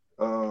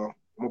 I'm going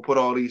to put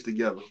all these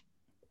together.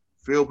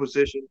 Field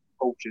position,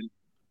 coaching,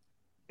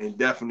 and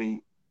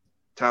definitely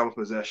time of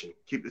possession.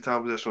 Keep the time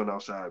of possession on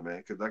outside, man.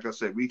 Because like I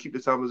said, we keep the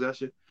time of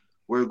possession,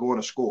 we're going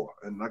to score.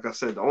 And like I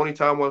said, the only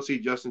time I want to see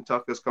Justin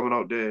Tucker's coming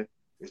out there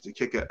is to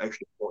kick an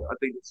extra point. I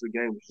think it's a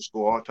game we should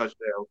score all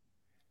touchdowns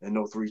and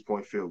no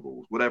 3-point field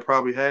goals. Will that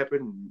probably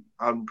happen?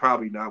 I'm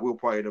probably not. We'll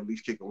probably at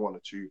least kick a 1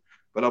 or 2.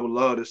 But I would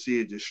love to see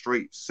it just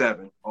straight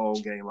 7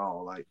 all game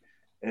long.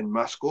 And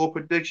my score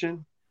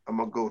prediction, I'm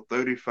gonna go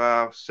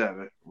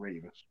 35-7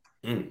 Ravens.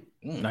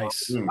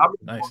 Nice.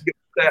 Nice.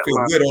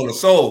 Feel good on the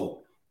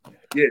soul.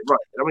 Yeah, right.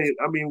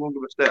 I mean, we'll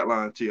give a stat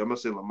line to you. I'm gonna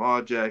say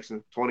Lamar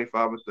Jackson,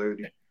 25 or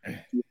 30,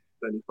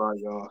 75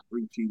 yards,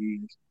 3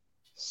 TDs,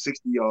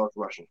 60 yards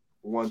rushing,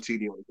 1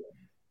 TD on the game.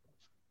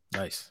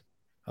 Nice.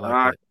 I like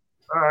that.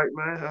 All right,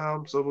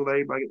 man. So will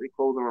everybody get their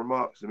closing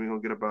remarks, and we're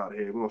gonna get up out of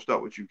here. We're gonna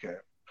start with you, Cam.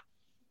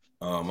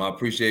 I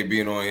appreciate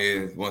being on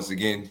here once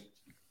again.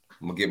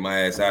 I'm gonna get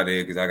my ass out of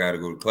here because I gotta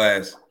go to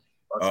class.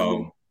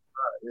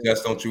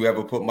 Just don't you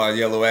ever put my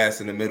yellow ass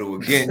in the middle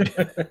again.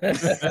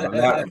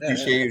 I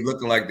appreciate you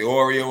looking like the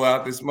Oreo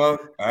out this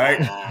month. All right.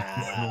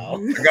 Wow.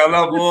 I got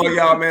love for all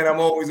y'all, man. I'm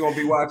always gonna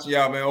be watching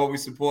y'all, man.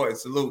 Always supporting.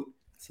 Salute.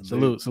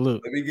 Salute.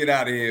 Let me get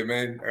out of here,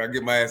 man. I gotta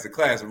get my ass to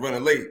class. I'm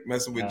running late,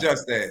 messing with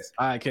Just Ass.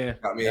 All right, Ken.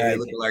 Got me in here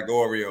looking like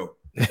Oreo. All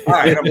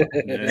right,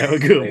 have a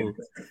good one.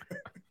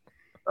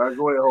 All right,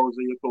 go ahead, Jose.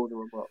 Your closing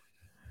remarks.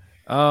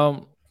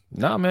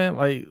 Nah, man.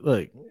 Like,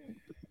 look,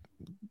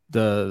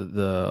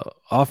 the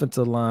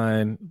offensive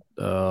line,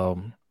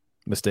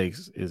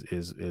 mistakes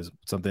is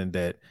something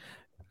that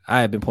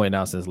I have been pointing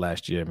out since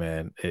last year,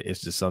 man.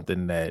 It's just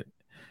something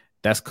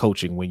that's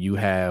coaching when you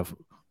have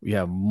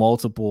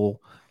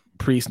multiple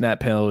pre-snap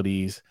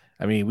penalties.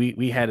 I mean,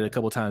 we had it a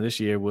couple times this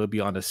year. We'll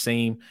be on the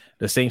same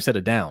set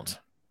of downs,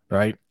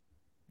 right?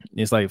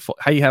 It's like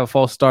how you have a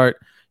false start,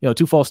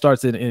 2 false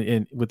starts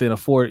in within a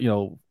 4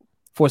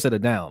 set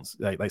of downs,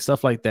 like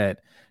stuff like that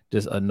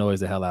just annoys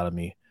the hell out of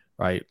me,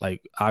 right?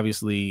 Like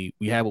obviously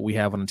we have what we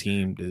have on the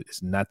team.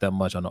 It's not that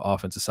much on the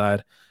offensive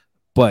side,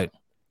 but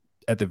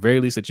at the very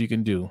least that you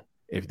can do,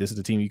 if this is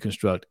the team you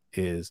construct,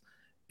 is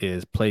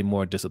play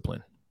more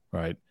discipline,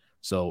 right?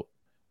 So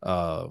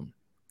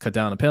cut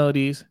down the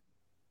penalties,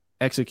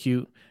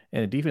 execute,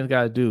 and the defense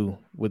got to do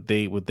what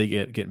they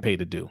getting paid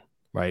to do,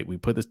 right? We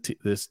put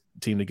this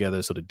team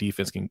together so the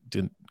defense can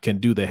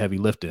do the heavy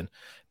lifting.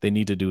 They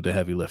need to do the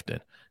heavy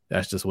lifting.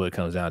 That's just what it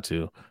comes down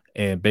to.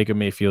 And Baker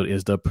Mayfield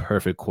is the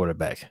perfect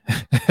quarterback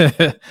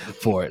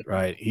for it,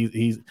 right?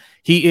 He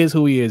is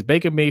who he is.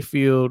 Baker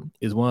Mayfield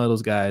is one of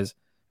those guys.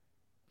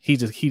 He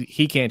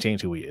can't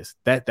change who he is.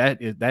 That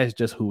is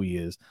just who he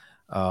is.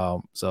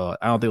 So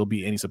I don't think there'll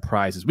be any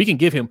surprises. We can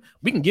give him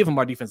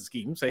our defensive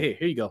scheme. We say, hey,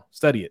 here you go,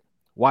 study it,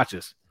 watch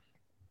us.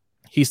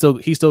 He's still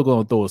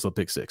going to throw us a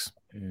pick six,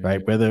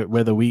 right?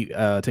 Whether we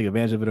take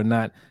advantage of it or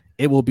not,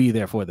 it will be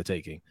there for the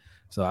taking.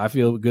 So I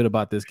feel good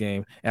about this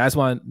game. And I just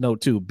want to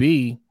note too,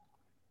 B,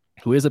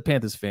 who is a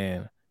Panthers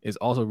fan, is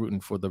also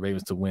rooting for the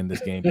Ravens to win this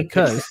game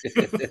because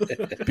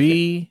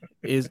B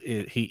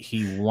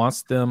he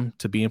wants them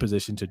to be in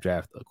position to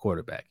draft a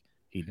quarterback.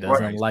 He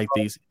doesn't like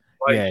these.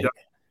 Yeah,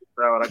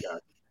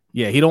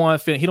 yeah. He don't want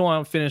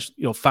to finish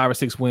 5 or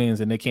 6 wins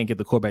and they can't get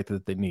the quarterback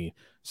that they need.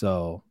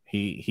 So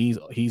he's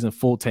in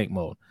full tank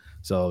mode.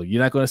 So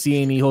you're not going to see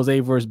any Jose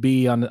versus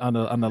B on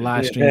the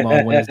live stream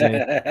on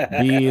Wednesday.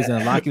 B is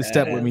in lock and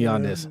step with me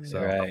on this.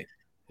 So right.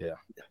 Yeah.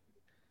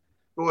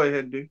 Go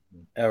ahead, dude.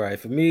 All right.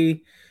 For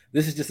me,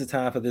 this is just a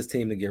time for this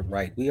team to get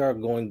right. We are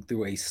going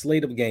through a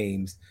slate of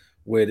games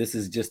where this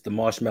is just the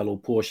marshmallow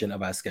portion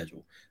of our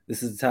schedule.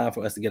 This is the time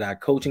for us to get our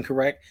coaching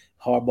correct.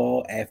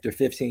 Harbaugh, after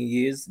 15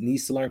 years,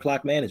 needs to learn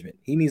clock management.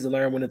 He needs to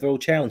learn when to throw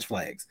challenge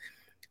flags.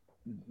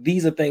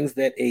 These are things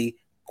that a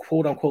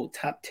quote-unquote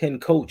top 10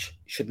 coach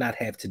should not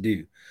have to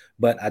do.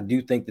 But I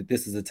do think that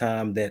this is a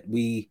time that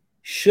we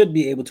should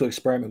be able to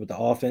experiment with the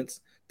offense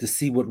to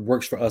see what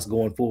works for us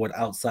going forward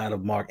outside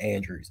of Mark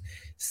Andrews.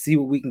 See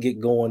what we can get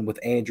going with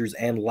Andrews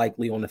and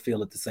Likely on the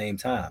field at the same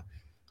time.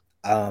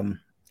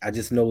 I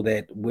just know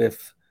that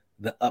with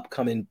the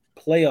upcoming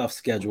playoff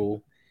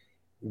schedule,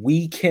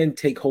 we can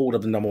take hold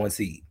of the number 1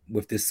 seed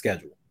with this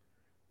schedule.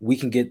 We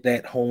can get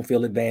that home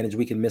field advantage.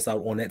 We can miss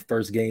out on that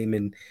first game,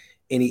 and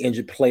any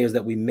injured players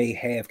that we may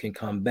have can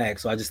come back.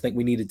 So I just think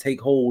we need to take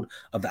hold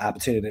of the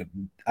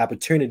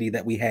opportunity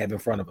that we have in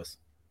front of us.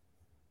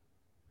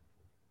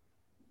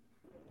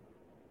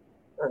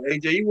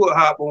 AJ, you would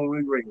hop on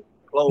when we ready to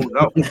close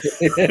out.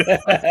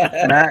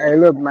 Man, hey,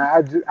 look,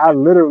 man, I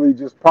literally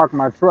just parked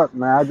my truck,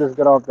 man. I just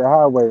got off the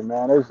highway,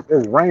 man.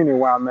 It's raining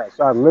where I'm at,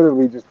 so I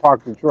literally just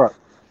parked the truck.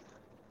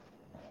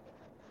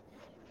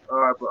 All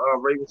right, but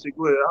Raven,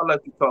 go ahead. I'll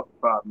let you talk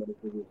for 5 minutes.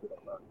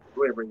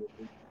 Go ahead, Raven.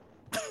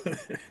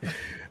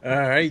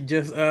 All right,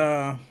 just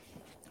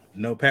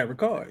no Pat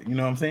Ricard. You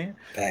know what I'm saying?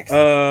 Thanks.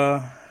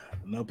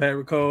 No Pat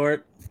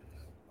Ricard.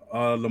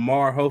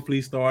 Lamar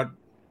hopefully start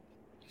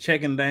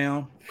checking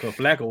down because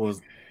Flacco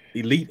was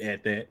elite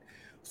at that.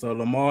 So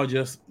Lamar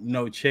just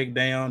check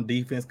down,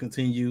 defense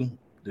continue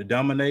to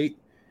dominate.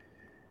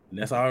 And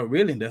that's all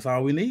we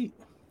need.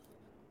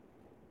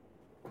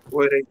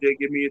 Go ahead, AJ.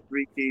 Give me your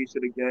 3 keys to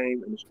the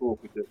game and the score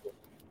prediction.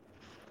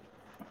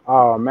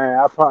 Oh man,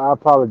 I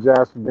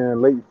apologize for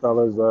being late,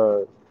 fellas.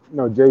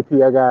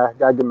 JP, I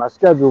gotta get my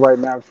schedule right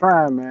now. I'm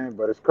trying, man,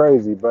 but it's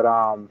crazy. But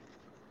I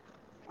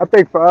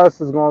think for us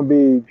it's gonna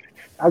be,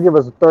 I give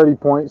us 30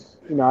 points.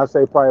 I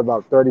say probably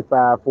about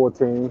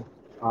 35-14.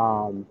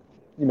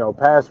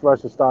 Pass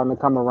rush is starting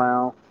to come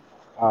around.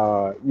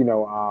 I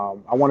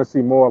want to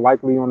see more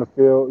Likely on the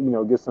field.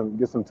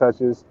 Get some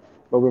touches.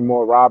 A little bit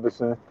more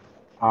Robinson.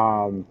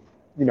 I'm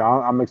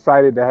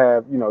excited to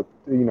have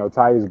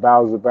Tyus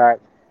Bowser back.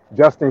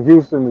 Justin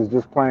Houston is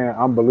just playing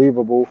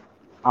unbelievable.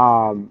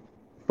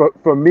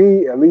 For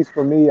me, at least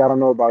for me, I don't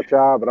know about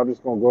y'all, but I'm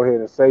just gonna go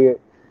ahead and say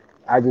it.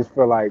 I just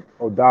feel like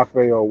Odafe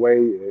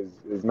Oweh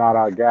is not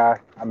our guy.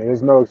 I mean,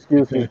 there's no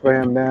excuses for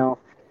him now.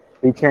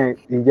 He can't.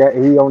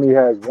 He only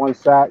has 1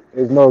 sack.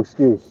 There's no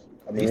excuse.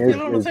 I mean, there's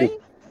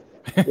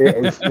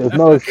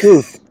no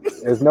excuse.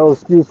 There's no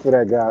excuse for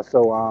that guy.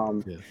 So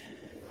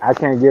I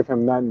can't give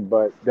him nothing.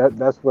 But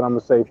that's what I'm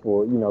gonna say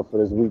for for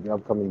this week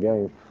upcoming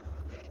game.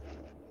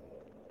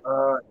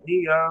 I'm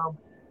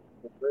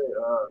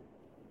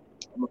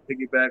gonna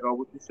piggyback on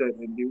what you said,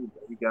 Hindu.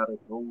 We gotta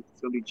go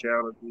silly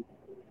challenges,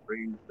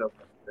 crazy stuff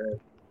like that.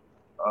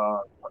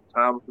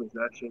 Time of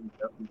possession,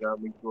 definitely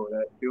gotta make sure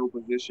that field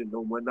position,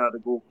 know when not to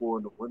go for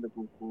it, know when to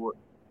go for it,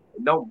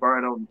 and don't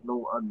burn on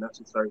no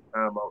unnecessary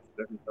timeouts.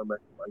 Definitely come back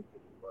to life.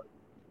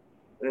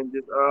 and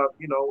just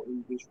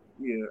and just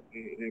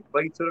and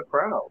play to the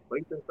crowd,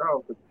 because and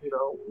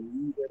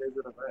use that as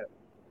an advantage.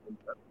 And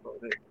that's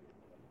about it.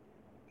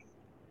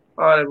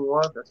 All right,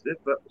 everyone, that's it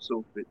for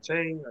episode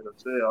 15. Like I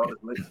said, all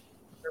this link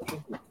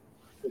description.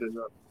 Put it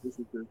up. This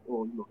is just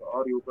the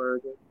audio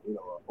version.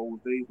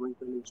 Jose's link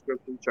in the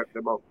description. Check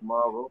them out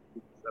tomorrow.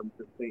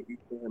 7:15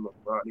 Eastern on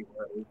Friday.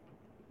 We'll have a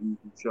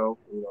easy show.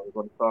 We're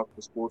going to talk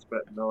to sports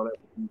bet and all that.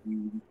 We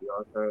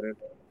alternative.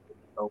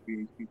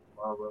 LBHT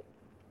tomorrow.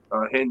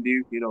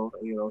 Hindu, he's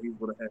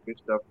gonna have his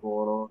stuff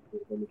going on.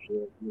 He's gonna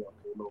share,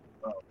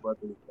 what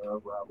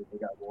they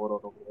got going on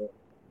over there.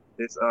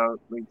 This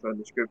links in the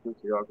description,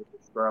 so y'all can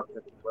subscribe to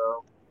him as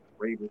well.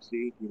 Raven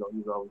C, he's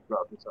always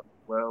dropping something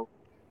as well.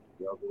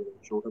 Y'all go ahead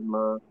and show him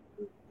love.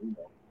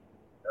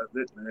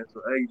 That's it, man. So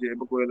AJ, I'm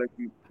gonna go ahead and let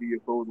you do your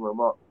closing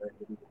remarks,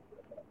 man.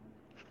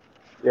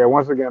 Yeah,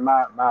 once again,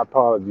 my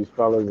apologies,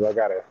 fellas. I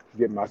gotta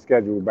get my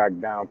schedule back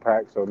down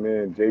packed so me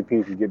and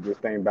JP can get this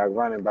thing back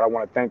running. But I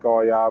want to thank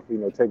all y'all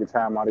for taking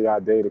time out of y'all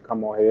day to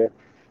come on here.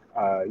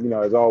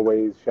 As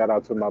always, shout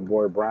out to my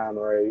boy Brian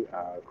Ray,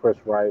 Chris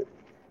Wright,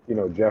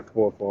 Jeff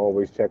Ford for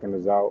always checking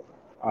us out.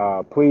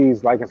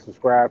 Please like and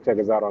subscribe. Check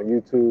us out on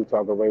YouTube.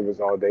 Talking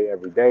Ravens all day,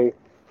 every day.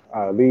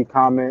 Leave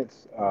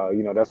comments.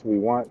 That's what we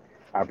want.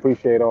 I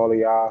appreciate all of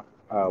y'all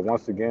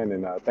once again,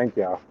 and thank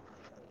y'all.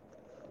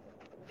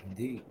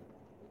 Indeed.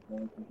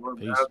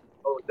 Peace.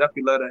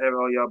 Definitely let have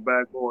all y'all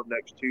back on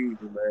next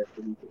Tuesday, man.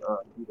 So we can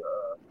do the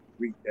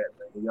recap,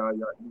 man.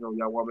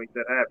 Y'all want to make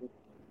that happen?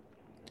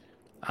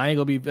 I ain't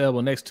gonna be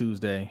available next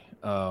Tuesday.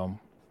 But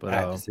I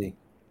have to see.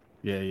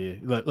 Yeah.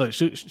 Look,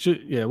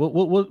 shoot. Yeah,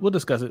 we'll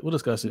discuss it. We'll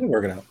discuss it. We'll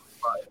work it out.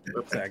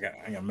 I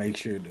gotta make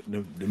sure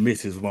the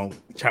missus won't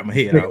chop my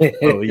head off.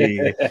 Oh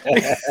yeah.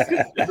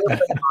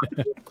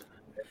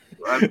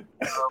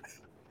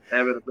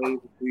 Have an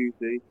amazing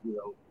Tuesday.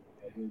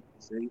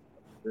 Safe.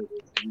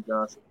 You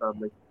guys sometimes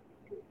make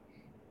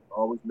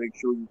always make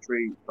sure you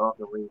trade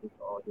Talking Ravens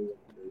all day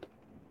every day.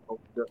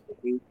 Host Justin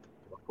Lee,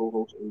 my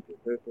co-host Adrian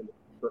Henson, and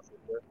special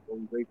guest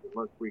Jose for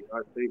Lunch Break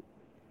Hot Take.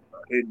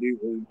 Hendo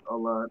is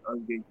online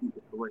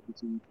ungatekeeper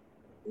correctly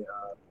and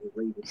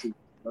Raven C.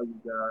 Love you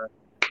guys.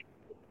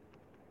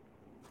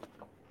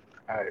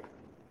 All right.